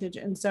Money Advantage.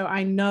 And so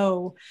I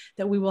know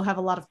that we will have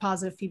a lot of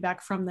positive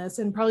feedback from this,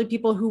 and probably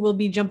people who will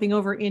be jumping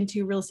over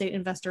into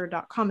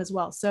realestateinvestor.com as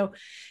well. So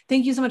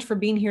thank you so much for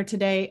being here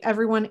today.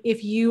 Everyone,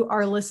 if you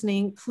are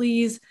listening,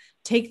 please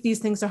take these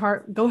things to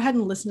heart. Go ahead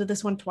and listen to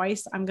this one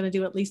twice. I'm going to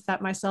do at least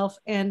that myself,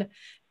 and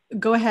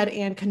go ahead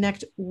and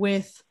connect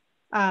with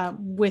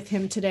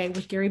him today,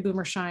 with Gary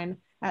Boomershine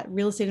at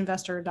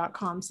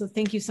realestateinvestor.com. So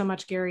thank you so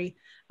much, Gary.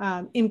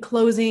 In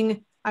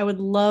closing, I would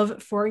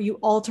love for you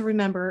all to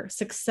remember,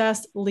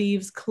 success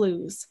leaves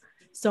clues.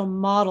 So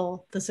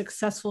model the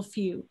successful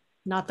few,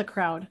 not the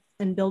crowd,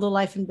 and build a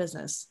life and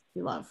business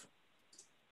you love.